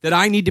push that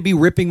I need to be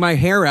ripping my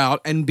hair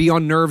out and be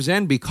on nerve's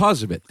end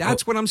because of it.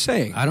 That's what I'm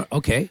saying.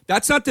 Okay.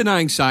 That's not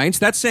denying science.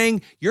 That's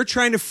saying you're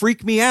trying to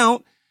freak me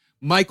out,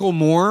 Michael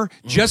Moore,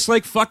 just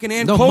like fucking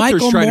Ann Coulter's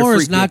Michael trying Moore to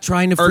freak me is not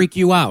trying to freak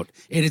you out.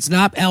 And it's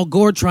not Al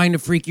Gore trying to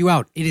freak you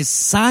out. It is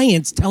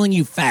science telling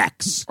you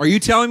facts. Are you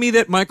telling me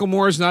that Michael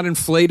Moore has not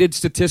inflated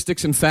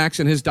statistics and facts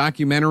in his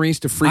documentaries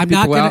to freak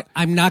people out?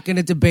 I'm not going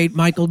to debate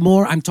Michael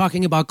Moore. I'm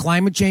talking about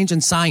climate change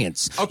and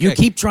science. Okay. You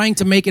keep trying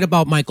to make it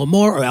about Michael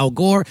Moore or Al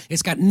Gore.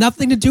 It's got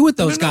nothing to do with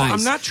those guys.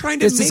 I'm not trying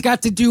to. This has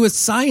got to do with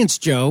science,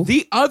 Joe.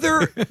 The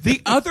other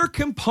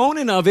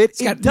component of it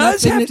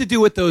does have to do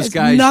with those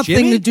guys. Nothing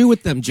Jimmy. to do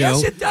with them, Joe.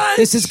 Yes, it does.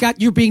 This has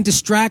got you being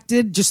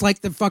distracted, just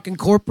like the fucking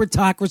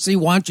corporatocracy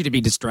wants you to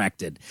be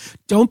distracted.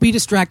 Don't be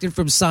distracted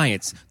from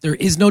science. There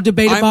is no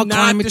debate about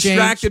climate change. I'm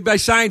not distracted by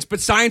science, but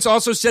science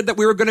also said that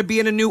we were going to be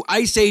in a new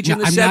ice age in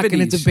the 70s. I'm not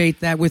going to debate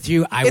that with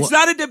you. It's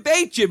not a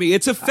debate, Jimmy.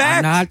 It's a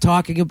fact. I'm not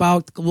talking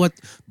about what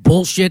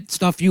bullshit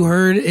stuff you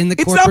heard in the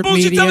corporate media. It's not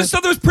bullshit. It's other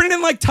stuff that was printed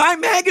in like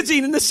Time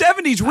magazine in the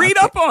 70s. Read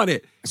up on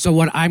it. So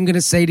what I'm going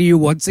to say to you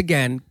once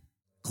again,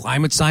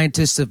 climate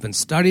scientists have been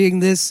studying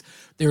this.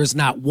 There is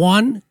not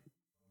one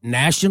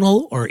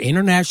national or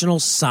international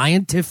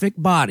scientific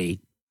body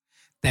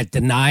that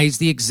denies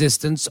the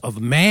existence of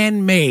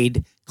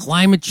man-made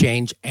climate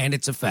change and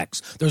its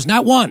effects. There's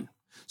not one.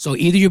 So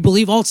either you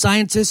believe all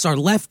scientists are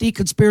lefty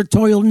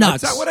conspiratorial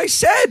nuts. That's not what I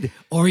said.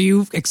 Or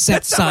you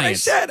accept That's not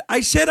science. what I said.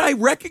 I said I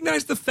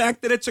recognize the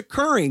fact that it's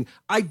occurring.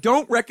 I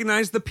don't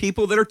recognize the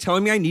people that are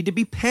telling me I need to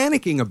be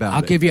panicking about it.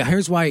 I'll give you,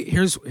 here's why,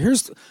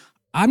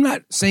 I'm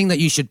not saying that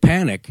you should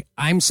panic.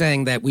 I'm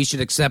saying that we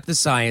should accept the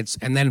science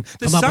and then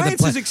come up with a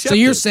plan. So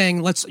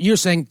you're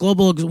saying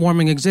global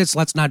warming exists,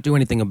 let's not do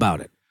anything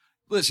about it.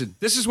 Listen,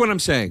 this is what I'm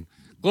saying.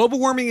 Global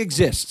warming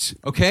exists,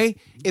 okay?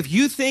 If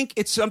you think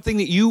it's something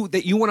that you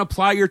want to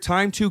apply your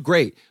time to,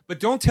 great. But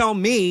don't tell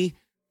me,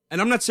 and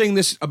I'm not saying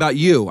this about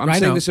you. I'm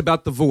saying this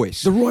about the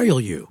voice. The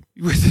royal you.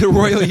 The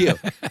royal you.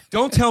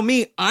 Don't tell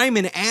me I'm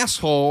an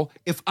asshole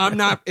if I'm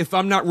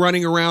not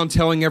running around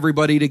telling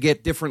everybody to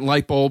get different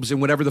light bulbs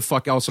and whatever the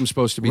fuck else I'm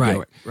supposed to be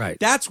doing. Right.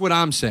 That's what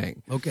I'm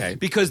saying. Okay.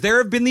 Because there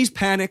have been these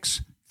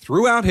panics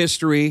throughout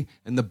history,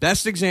 and the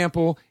best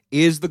example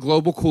is the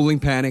global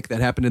cooling panic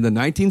that happened in the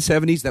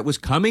 1970s that was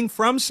coming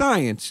from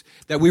science,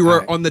 that we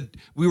were on the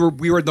we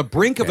were at the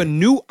brink of a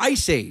new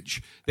ice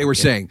age, they were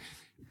saying.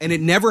 And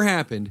it never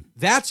happened.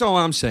 That's all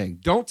I'm saying.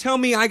 Don't tell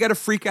me I got to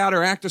freak out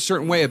or act a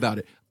certain way about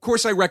it. Of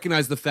course, I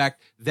recognize the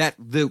fact that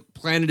the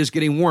planet is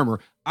getting warmer.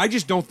 I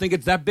just don't think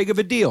it's that big of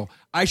a deal.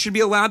 I should be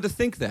allowed to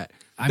think that.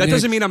 That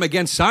doesn't mean I'm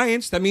against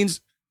science. That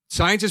means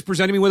science is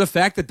presenting me with a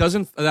fact that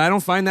I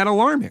don't find that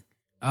alarming.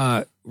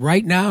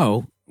 Right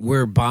now,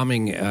 we're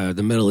bombing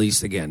the Middle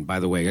East again, by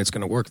the way. It's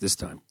going to work this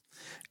time.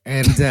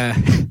 And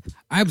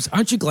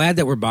aren't you glad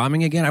that we're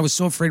bombing again? I was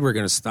so afraid we were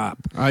going to stop.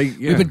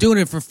 We've been doing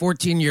it for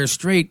 14 years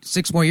straight.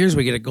 6 more years,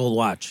 we get a gold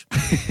watch.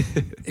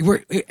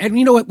 And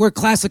you know what? We're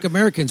classic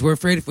Americans. We're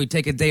afraid if we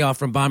take a day off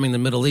from bombing the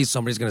Middle East,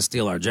 somebody's going to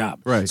steal our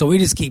job. Right. So we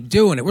just keep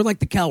doing it. We're like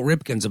the Cal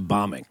Ripkens of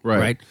bombing.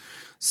 Right.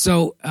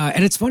 So,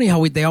 and it's funny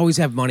how they always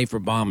have money for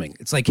bombing.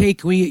 It's like, hey,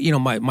 can we,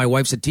 my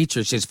wife's a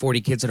teacher. She has 40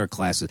 kids in her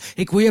classes.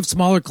 Hey, can we have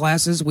smaller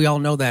classes? We all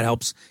know that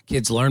helps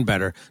kids learn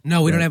better.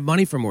 No, we don't have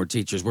money for more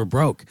teachers. We're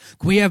broke.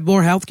 Can we have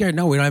more health care?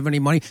 No, we don't have any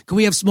money. Can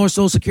we have more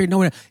Social Security?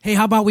 No, hey,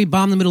 how about we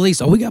bomb the Middle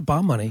East? Oh, we got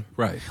bomb money.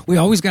 Right. We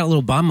always got a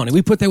little bomb money.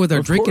 We put that with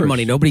our drinking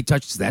money. Nobody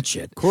touches that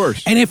shit. Of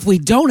course. And if we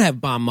don't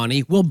have bomb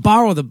money, we'll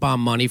borrow the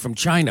bomb money from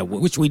China,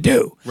 which we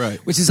do. Right.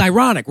 Which is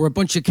ironic. We're a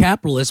bunch of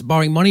capitalists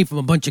borrowing money from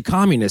a bunch of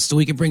communists so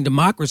we can bring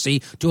democracy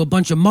to a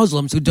bunch of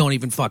Muslims who don't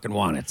even fucking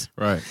want it.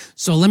 Right.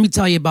 So let me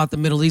tell you about the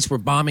Middle East. We're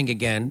bombing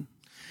again.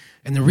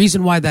 And the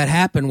reason why that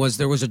happened was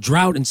there was a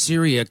drought in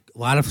Syria. A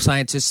lot of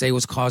scientists say it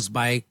was caused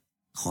by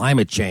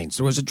climate change.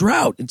 There was a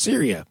drought in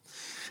Syria.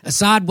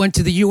 Assad went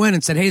to the UN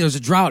and said, hey, there's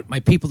a drought. My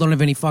people don't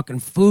have any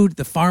fucking food.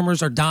 The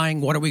farmers are dying.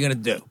 What are we going to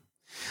do?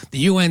 The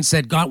UN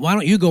said, God, why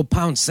don't you go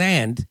pound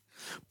sand?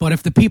 But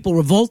if the people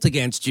revolt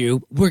against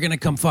you, we're going to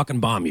come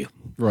fucking bomb you.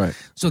 Right.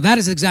 So that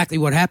is exactly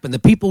what happened. The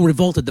people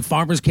revolted. The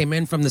farmers came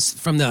in from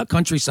the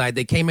countryside.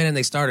 They came in and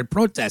they started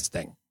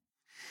protesting.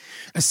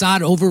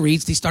 Assad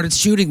overreached. He started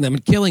shooting them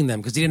and killing them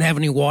because he didn't have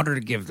any water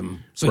to give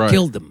them. So he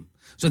killed them.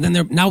 So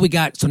then now we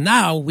got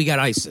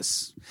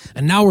ISIS.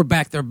 And now we're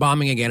back there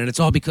bombing again. And it's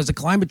all because of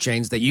climate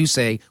change that you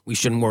say we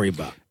shouldn't worry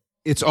about.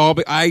 It's all.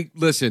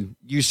 Listen.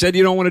 You said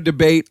you don't want to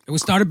debate. It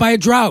was started by a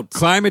drought.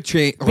 Climate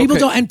change. People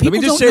don't. And people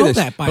don't know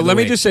that. By the way, let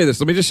me just say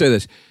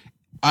this.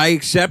 I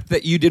accept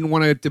that you didn't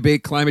want to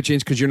debate climate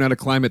change because you're not a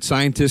climate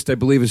scientist, I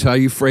believe is how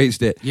you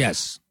phrased it.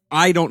 Yes.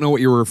 I don't know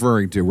what you're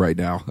referring to right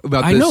now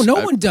about this. I know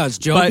no one does,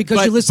 Joe,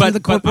 because you listen to the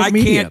corporate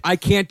media. I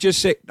can't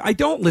just say I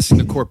don't listen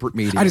to corporate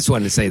media. I just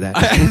wanted to say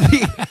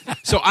that.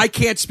 So I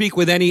can't speak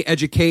with any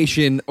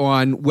education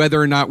on whether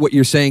or not what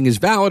you're saying is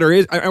valid or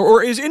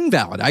is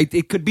invalid.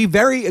 It could be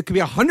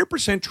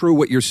 100% true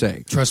what you're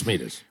saying. Trust me,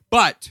 it is.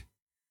 But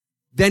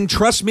then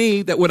trust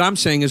me that what I'm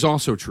saying is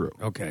also true.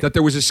 Okay. That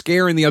there was a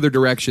scare in the other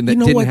direction that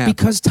didn't happen.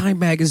 Because Time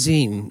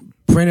magazine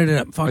printed it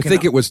up. I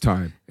think it was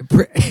Time.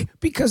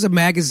 Because a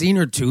magazine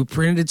or two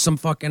printed some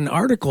fucking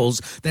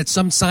articles that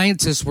some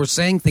scientists were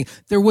saying things.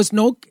 There was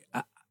no.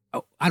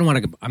 I don't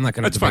want to. I'm not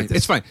going to. That's fine.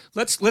 It's fine.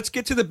 Let's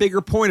get to the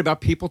bigger point about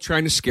people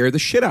trying to scare the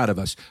shit out of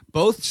us.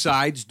 Both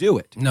sides do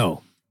it.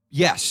 No.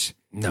 Yes.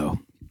 No.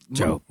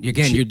 Joe,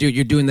 again,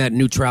 you're doing that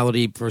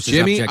neutrality versus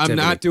Jimmy, objectivity. I'm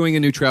not doing a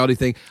neutrality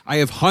thing. I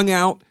have hung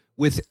out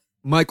with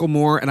Michael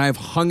Moore and I have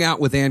hung out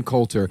with Ann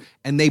Coulter,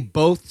 and they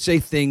both say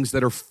things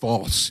that are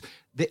false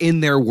in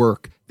their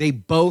work. They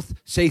both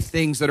say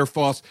things that are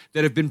false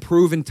that have been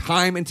proven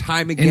time and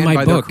time again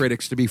by their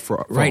critics to be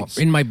false. Right.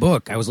 In my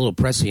book, I was a little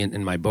prescient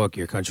in my book.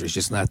 Your country's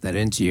just not that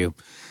into you.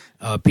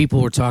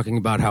 people were talking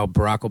about how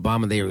Barack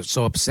Obama, they were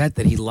so upset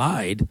that he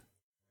lied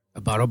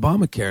about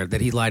Obamacare,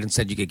 that he lied and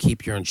said you could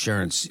keep your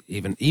insurance,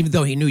 even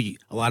though he knew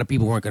a lot of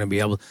people weren't going to be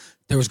able.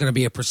 There was going to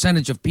be a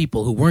percentage of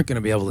people who weren't going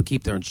to be able to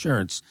keep their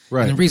insurance.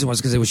 Right. And the reason was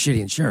because it was shitty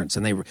insurance,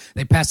 and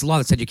they passed a law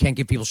that said you can't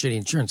give people shitty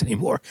insurance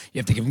anymore. You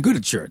have to give them good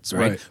insurance,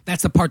 right?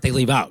 That's the part they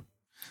leave out.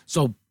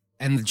 So,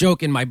 and the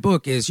joke in my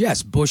book is,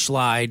 yes, Bush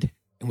lied,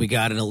 and we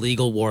got an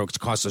illegal war which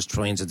cost us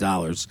trillions of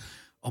dollars.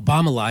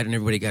 Obama lied, and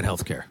everybody got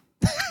health care.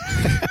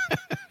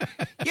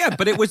 Yeah,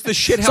 but it was the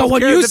shit healthcare so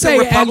when you that say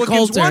the Republicans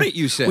Coulter, wanted.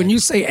 You said when you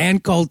say Ann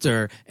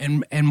Coulter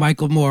and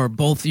Michael Moore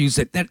both use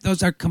it, that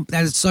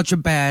is such a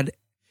bad.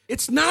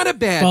 It's not a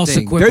bad false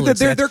thing.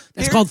 Equivalency.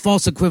 That's called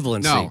false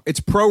equivalency. No, it's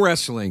pro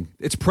wrestling.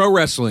 It's pro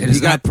wrestling. It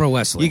is not pro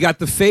wrestling. You got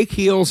the fake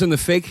heels and the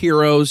fake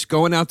heroes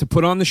going out to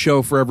put on the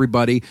show for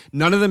everybody.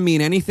 None of them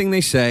mean anything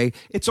they say.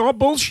 It's all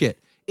bullshit.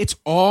 It's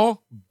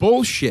all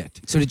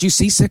bullshit. So did you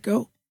see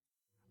Sicko?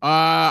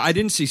 I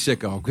didn't see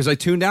Sicko because I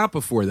tuned out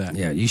before that.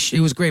 Yeah, it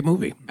was a great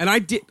movie. And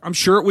I'm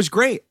sure it was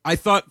great. I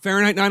thought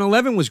Fahrenheit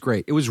 9/11 was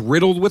great. It was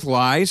riddled with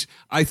lies.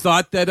 I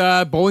thought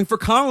that Bowling for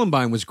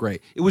Columbine was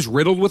great. It was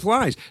riddled with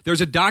lies.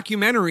 There's a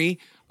documentary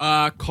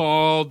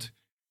called,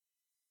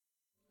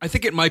 I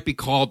think it might be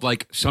called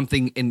like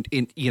something in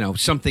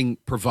something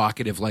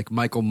provocative, like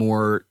Michael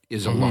Moore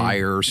is a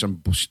liar or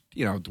some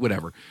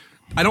whatever.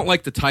 I don't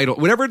like the title.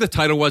 Whatever the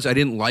title was, I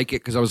didn't like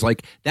it because I was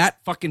like, that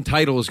fucking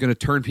title is going to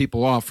turn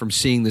people off from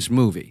seeing this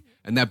movie.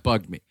 And that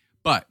bugged me.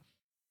 But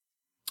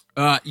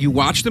you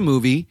watch the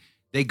movie,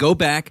 they go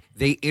back,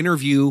 they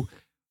interview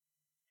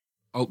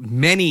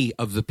many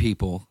of the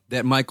people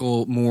that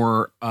Michael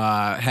Moore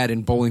had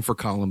in Bowling for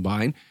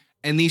Columbine.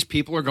 And these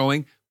people are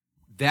going,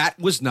 that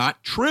was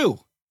not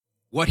true.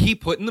 What he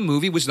put in the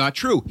movie was not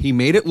true. He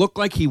made it look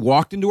like he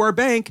walked into our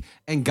bank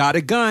and got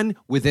a gun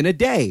within a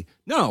day.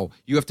 No,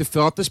 you have to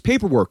fill out this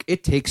paperwork.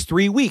 It takes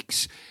 3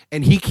 weeks.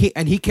 And he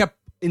kept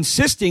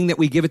insisting that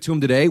we give it to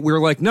him today. We were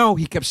like, no.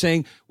 He kept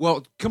saying,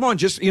 well, come on,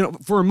 just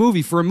for a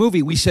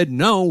movie. We said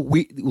no.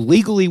 We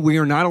legally we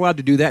are not allowed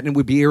to do that, and it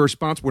would be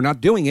irresponsible. We're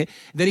not doing it.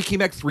 And then he came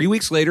back 3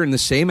 weeks later in the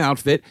same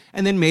outfit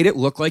and then made it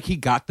look like he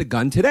got the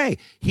gun today.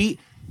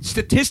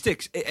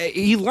 Statistics,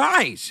 he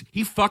lies.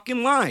 He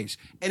fucking lies.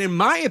 And in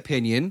my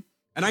opinion,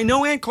 and I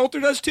know Ann Coulter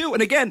does too,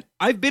 and again,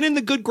 I've been in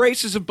the good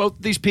graces of both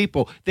of these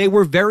people. They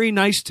were very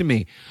nice to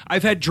me.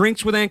 I've had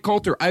drinks with Ann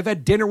Coulter. I've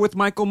had dinner with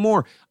Michael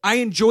Moore. I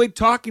enjoyed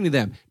talking to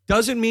them.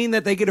 Doesn't mean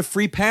that they get a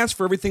free pass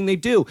for everything they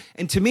do.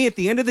 And to me, at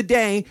the end of the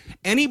day,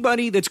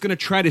 anybody that's going to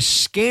try to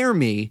scare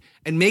me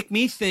and make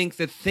me think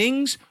that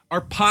things are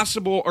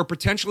possible or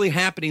potentially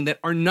happening that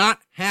are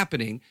not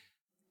happening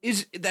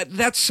is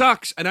that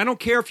sucks. And I don't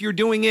care if you're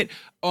doing it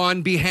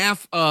on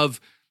behalf of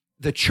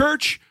the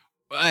church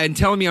and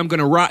telling me I'm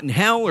going to rot in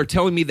hell, or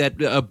telling me that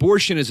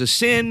abortion is a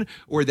sin,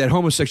 or that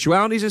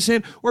homosexuality is a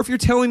sin, or if you're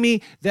telling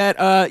me that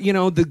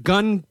the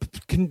gun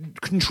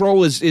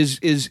control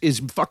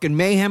is fucking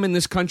mayhem in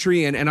this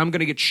country, and I'm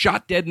going to get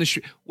shot dead in the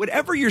street.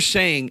 Whatever you're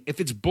saying,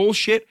 if it's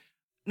bullshit,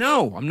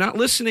 no, I'm not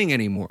listening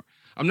anymore.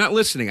 I'm not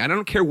listening. I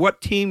don't care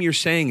what team you're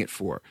saying it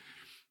for.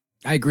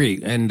 I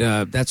agree, and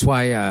that's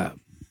why.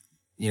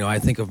 I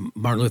think of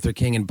Martin Luther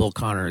King and Bull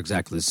Connor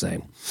exactly the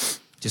same.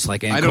 Just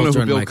like Ann I don't Coulter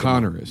know who and Bill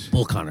Connor is.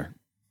 Bull Connor.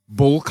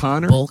 Bull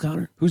Connor? Bull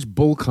Connor? Who's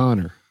Bull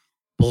Connor?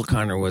 Bull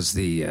Connor was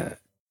the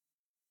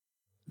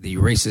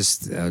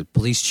racist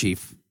police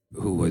chief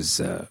who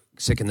was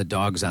sicking the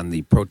dogs on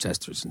the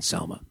protesters in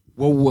Selma.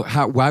 Well,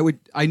 why would...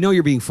 I know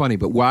you're being funny,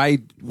 but why...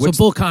 So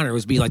Bull Connor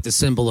was like the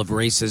symbol of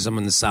racism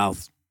in the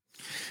South.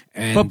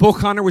 But Bull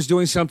Connor was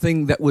doing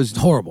something that was...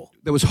 horrible.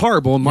 That was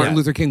horrible, and Martin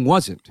Luther King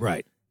wasn't.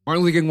 Right.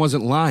 Martin Luther King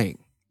wasn't lying.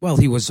 Well,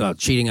 he was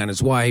cheating on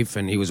his wife,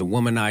 and he was a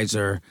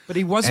womanizer. But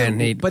he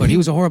wasn't. But he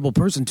was a horrible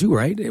person too,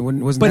 right? It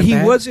wasn't. But he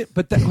wasn't.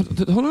 But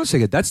hold on a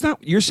second. That's not.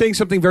 You're saying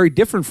something very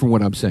different from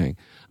what I'm saying.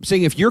 I'm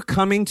saying if you're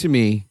coming to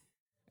me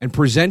and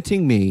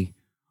presenting me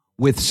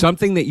with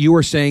something that you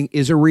are saying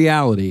is a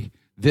reality,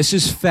 this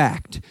is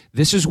fact.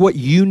 This is what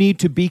you need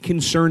to be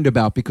concerned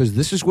about because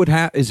this is what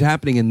is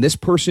happening, and this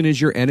person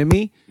is your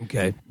enemy.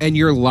 Okay. And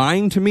you're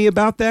lying to me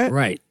about that,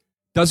 right?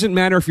 Doesn't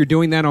matter if you're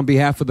doing that on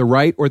behalf of the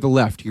right or the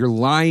left. You're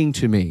lying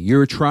to me.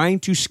 You're trying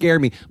to scare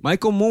me.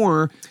 Michael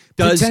Moore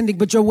does... Pretending.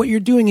 But, Joe, what you're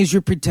doing is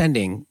you're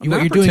pretending.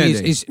 What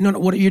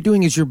you're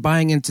doing is you're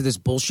buying into this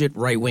bullshit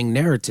right-wing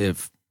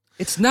narrative.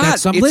 It's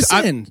not. Let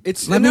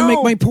me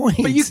make my point.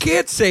 But you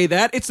can't say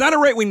that. It's not a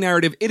right-wing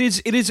narrative. It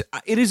is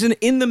an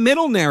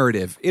in-the-middle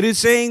narrative. It is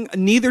saying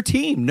neither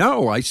team.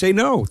 No, I say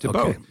no to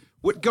both.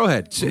 Go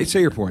ahead. Say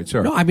your point.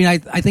 Sorry. No, I mean, I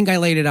think I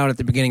laid it out at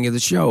the beginning of the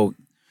show.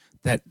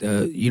 That,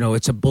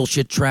 it's a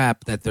bullshit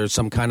trap that there's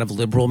some kind of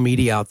liberal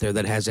media out there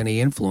that has any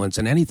influence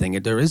in anything.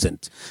 There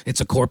isn't. It's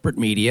a corporate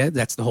media.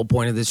 That's the whole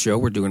point of this show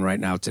we're doing right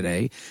now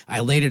today. I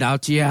laid it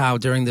out to you how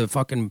during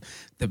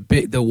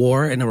the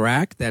war in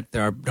Iraq that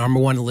our number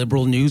one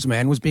liberal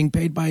newsman was being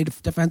paid by a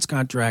defense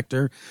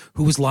contractor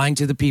who was lying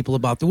to the people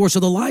about the war.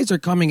 So the lies are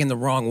coming in the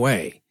wrong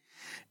way.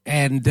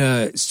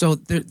 And so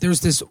there's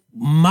this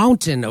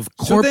mountain of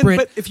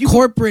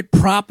corporate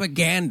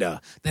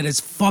propaganda that has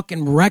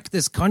fucking wrecked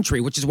this country,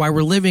 which is why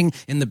we're living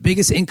in the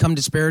biggest income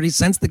disparity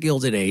since the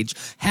Gilded Age.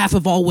 Half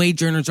of all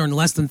wage earners earn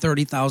less than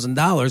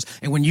 $30,000.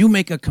 And when you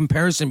make a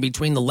comparison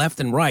between the left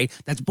and right,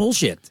 that's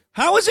bullshit.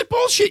 How is it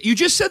bullshit? You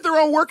just said they're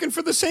all working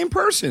for the same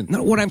person.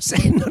 No, what I'm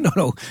saying,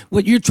 no.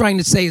 What you're trying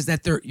to say is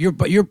that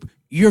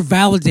you're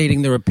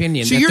validating their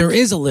opinion that there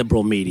is a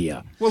liberal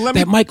media.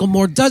 That Michael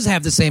Moore does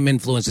have the same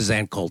influences as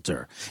Ann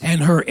Coulter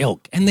and her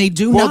ilk, and they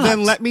do not. Well,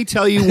 then let me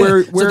tell you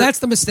where so that's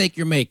the mistake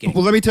you're making.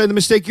 Well, let me tell you the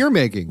mistake you're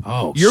making.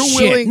 Oh, you're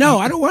shit. willing. No,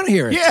 I don't want to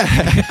hear it.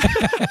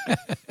 Yeah.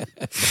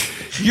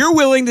 You're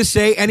willing to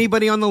say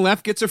anybody on the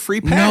left gets a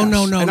free pass.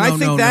 No.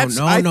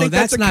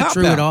 That's not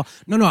true at all.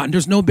 No.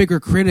 There's no bigger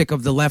critic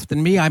of the left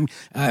than me. I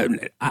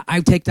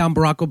take down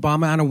Barack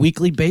Obama on a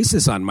weekly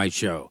basis on my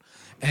show.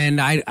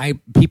 And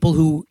people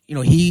who,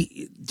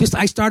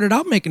 I started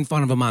out making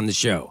fun of him on the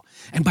show.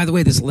 And by the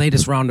way, this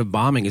latest round of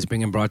bombing is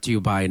being brought to you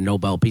by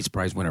Nobel Peace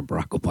Prize winner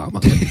Barack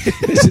Obama.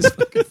 This is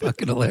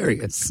fucking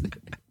hilarious.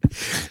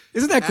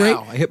 Isn't that great?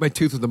 Ow, I hit my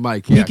tooth with the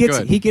mic. Yeah,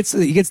 he gets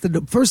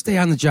the first day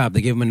on the job.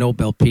 They gave him a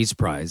Nobel Peace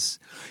Prize,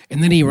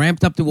 and then he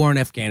ramped up the war in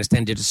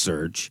Afghanistan, did a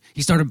surge.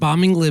 He started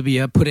bombing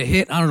Libya, put a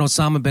hit on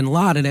Osama bin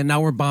Laden, and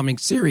now we're bombing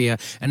Syria.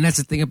 And that's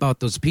the thing about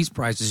those peace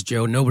prizes,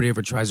 Joe. Nobody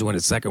ever tries to win a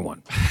second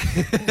one.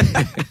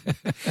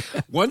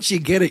 Once you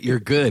get it, you're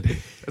good.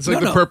 It's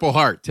like the Purple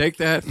Heart. Take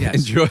that,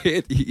 enjoy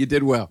it. You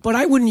did well. But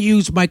I wouldn't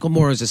use Michael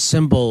Moore as a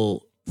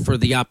symbol for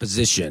the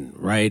opposition,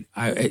 right?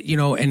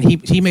 And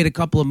he made a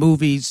couple of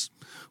movies,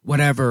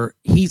 whatever.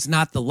 He's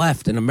not the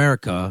left in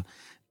America.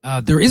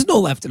 There is no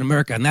left in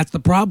America, and that's the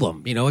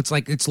problem.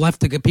 It's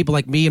left to get people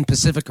like me and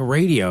Pacifica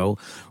Radio,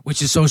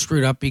 which is so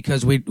screwed up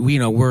because you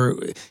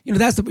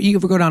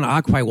ever go down to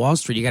Occupy Wall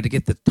Street, you got to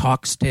get the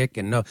talk stick,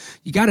 and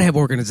you got to have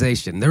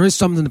organization. There is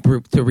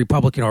something to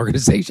Republican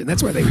organization.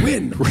 That's why they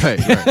win. Right.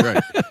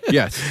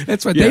 Yes,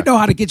 that's why they know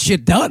how to get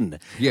shit done.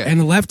 Yeah, and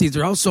the lefties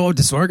are all so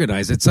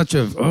disorganized. It's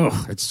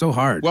it's so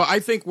hard. Well, I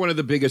think one of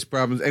the biggest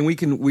problems, and we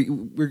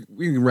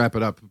can wrap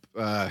it up.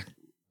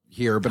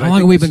 Here, but how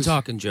long have we been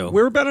talking, Joe?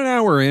 We're about an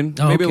hour in,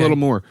 maybe a little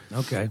more.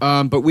 Okay.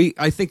 But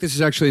I think this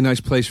is actually a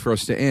nice place for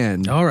us to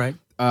end. All right.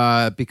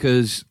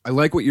 Because I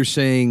like what you're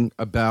saying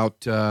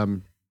about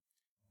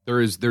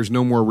there's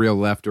no more real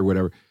left or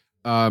whatever.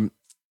 One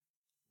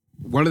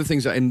of the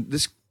things, and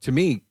this to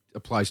me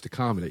applies to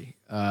comedy,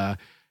 and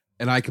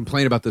I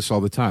complain about this all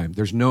the time.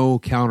 There's no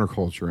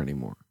counterculture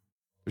anymore.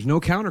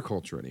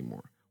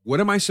 What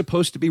am I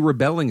supposed to be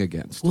rebelling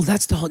against? Well,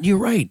 you're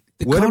right.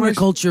 The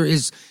counterculture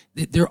is,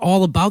 they're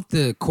all about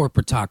the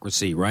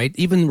corporatocracy, right?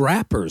 Even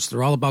rappers,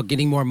 they're all about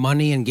getting more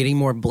money and getting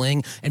more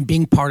bling and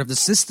being part of the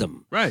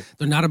system. Right.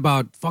 They're not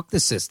about fuck the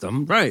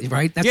system. Right.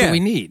 That's what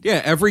we need.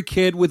 Yeah, every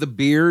kid with a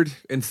beard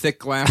and thick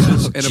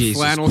glasses and a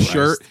flannel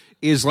shirt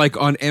is like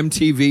on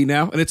MTV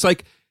now. And it's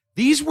like,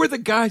 these were the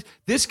guys.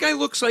 This guy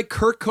looks like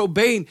Kurt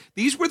Cobain.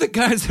 These were the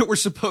guys that were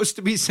supposed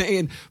to be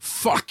saying,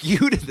 fuck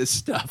you to this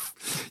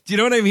stuff. Do you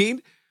know what I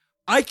mean?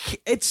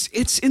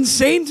 It's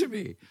insane to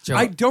me. Joe.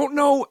 I don't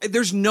know.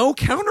 There's no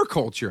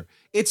counterculture.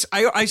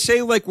 I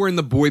say like we're in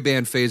the boy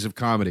band phase of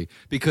comedy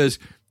because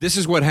this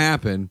is what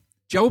happened.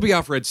 Jello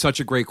Biafra had such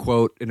a great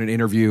quote in an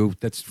interview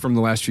that's from the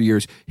last few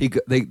years.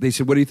 They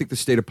said, what do you think the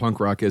state of punk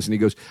rock is? And he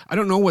goes, I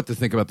don't know what to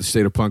think about the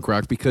state of punk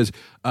rock because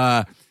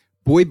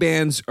boy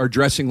bands are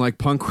dressing like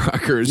punk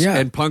rockers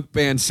and punk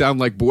bands sound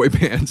like boy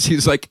bands.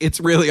 He's like, it's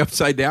really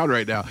upside down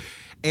right now.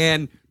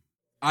 And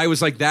I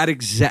was like,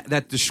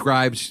 that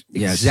describes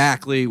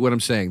exactly what I'm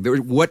saying.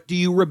 What do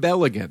you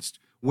rebel against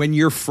when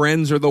your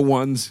friends are the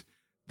ones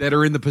that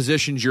are in the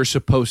positions you're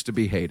supposed to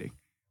be hating?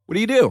 What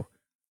do you do?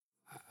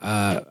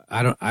 I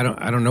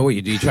don't know what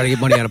you do. You try to get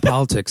money out of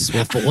politics.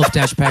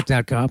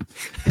 Wolf-pack.com.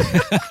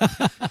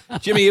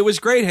 Jimmy, it was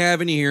great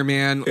having you here,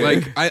 man.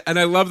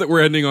 I love that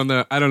we're ending on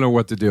I don't know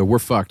what to do. We're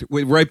fucked.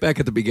 We're right back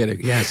at the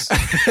beginning. Yes.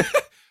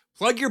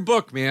 Plug your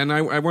book, man.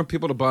 I want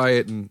people to buy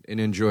it and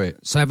enjoy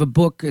it. So I have a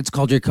book. It's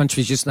called Your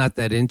Country's Just Not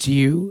That Into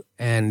You.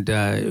 And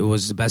it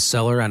was a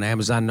bestseller on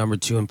Amazon,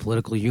 #2 in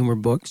political humor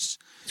books.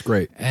 It's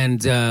great.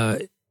 And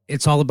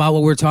it's all about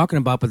what we're talking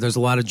about, but there's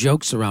a lot of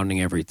jokes surrounding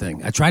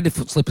everything. I tried to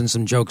slip in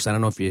some jokes. I don't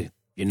know if you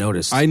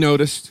noticed. I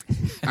noticed.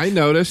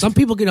 Some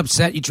people get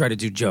upset you try to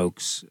do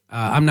jokes.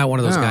 I'm not one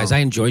of those guys. I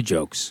enjoy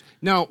jokes.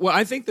 No, well,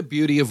 I think the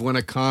beauty of when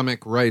a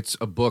comic writes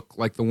a book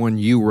like the one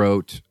you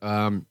wrote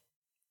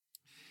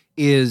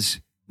is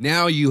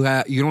now you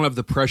don't have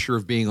the pressure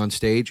of being on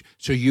stage,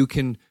 so you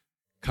can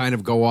kind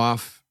of go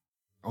off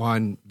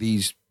on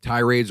these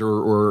tirades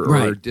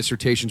or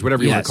dissertations,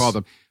 whatever you want to call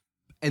them,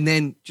 and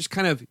then just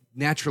kind of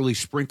naturally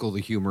sprinkle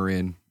the humor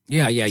in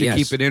to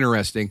keep it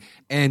interesting.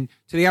 And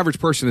to the average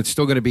person, it's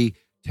still going to be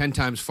 10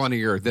 times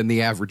funnier than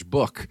the average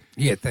book.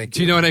 Yeah, thank you.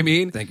 Do you know what I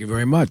mean? Thank you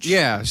very much.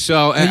 Yeah,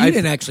 so... you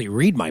didn't actually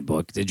read my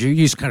book, did you?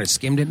 You just kind of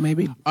skimmed it,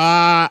 maybe?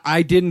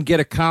 I didn't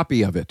get a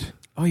copy of it.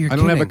 Oh, you're I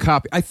don't have a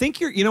copy. I think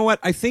you know what?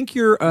 I think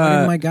why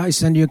didn't my guy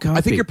send you a copy?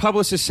 I think your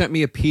publicist sent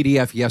me a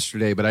PDF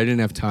yesterday, but I didn't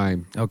have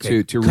time to read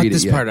it yet. Cut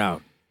this part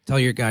out. Tell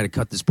your guy to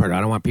cut this part out.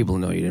 I don't want people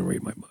to know you didn't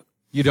read my book.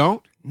 You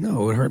don't?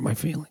 No, it would hurt my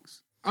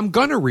feelings. I'm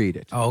going to read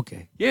it. Oh,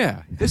 okay.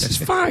 Yeah, this is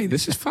fine.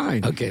 This is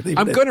fine. Okay,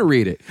 I'm going to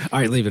read it. All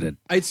right, leave it in.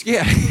 It's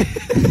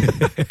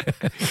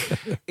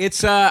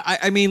it's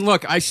I mean,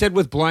 look, I said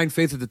with blind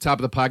faith at the top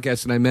of the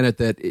podcast, and I meant it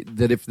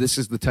that if this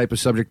is the type of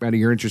subject matter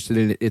you're interested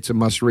in, it's a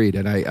must read,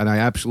 and I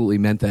absolutely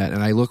meant that,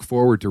 and I look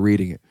forward to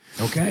reading it.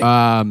 Okay.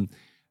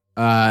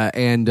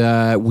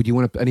 Would you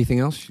want anything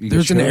else?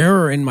 There's an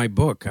error in my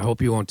book. I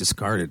hope you won't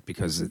discard it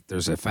because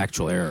there's a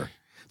factual error.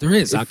 There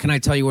is. Can I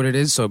tell you what it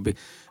is? So,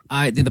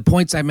 the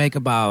points I make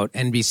about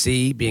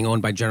NBC being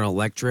owned by General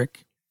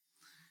Electric,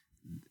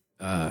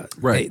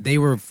 right? They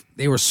were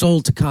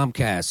sold to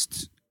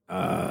Comcast.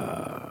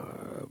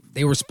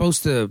 It was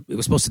supposed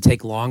to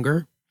take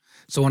longer.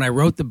 So when I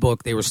wrote the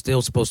book, they were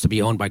still supposed to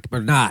be owned by,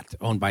 but not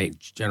owned by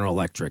General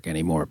Electric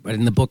anymore. But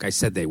in the book, I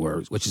said they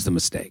were, which is the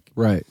mistake.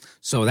 Right.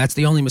 So that's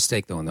the only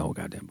mistake, though, in the whole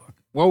goddamn book.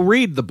 Well,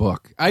 read the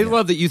book. I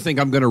love that you think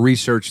I'm going to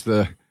research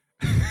the.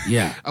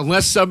 Yeah.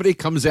 Unless somebody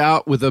comes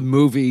out with a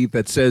movie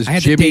that says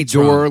Jimmy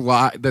Dore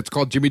lied, that's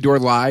called Jimmy Dore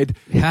lied,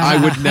 I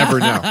would never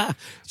know.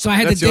 So I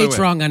had the dates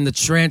wrong on the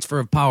transfer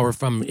of power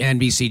from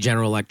NBC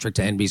General Electric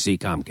to NBC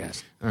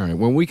Comcast. All right.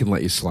 Well, we can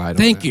let you slide.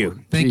 Thank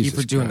you. Thank you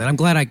for doing that. I'm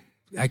glad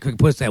I could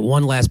put that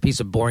one last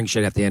piece of boring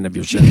shit at the end of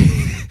your show.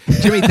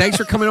 Jimmy, thanks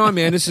for coming on,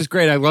 man. This is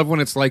great. I love when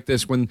it's like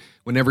this, when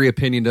every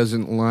opinion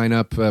doesn't line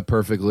up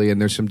perfectly, and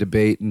there's some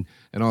debate and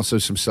also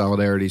some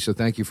solidarity. So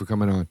thank you for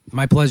coming on.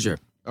 My pleasure.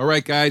 All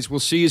right, guys. We'll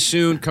see you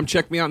soon. Come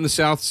check me out in the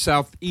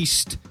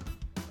southeast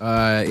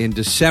in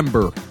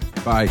December.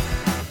 Bye.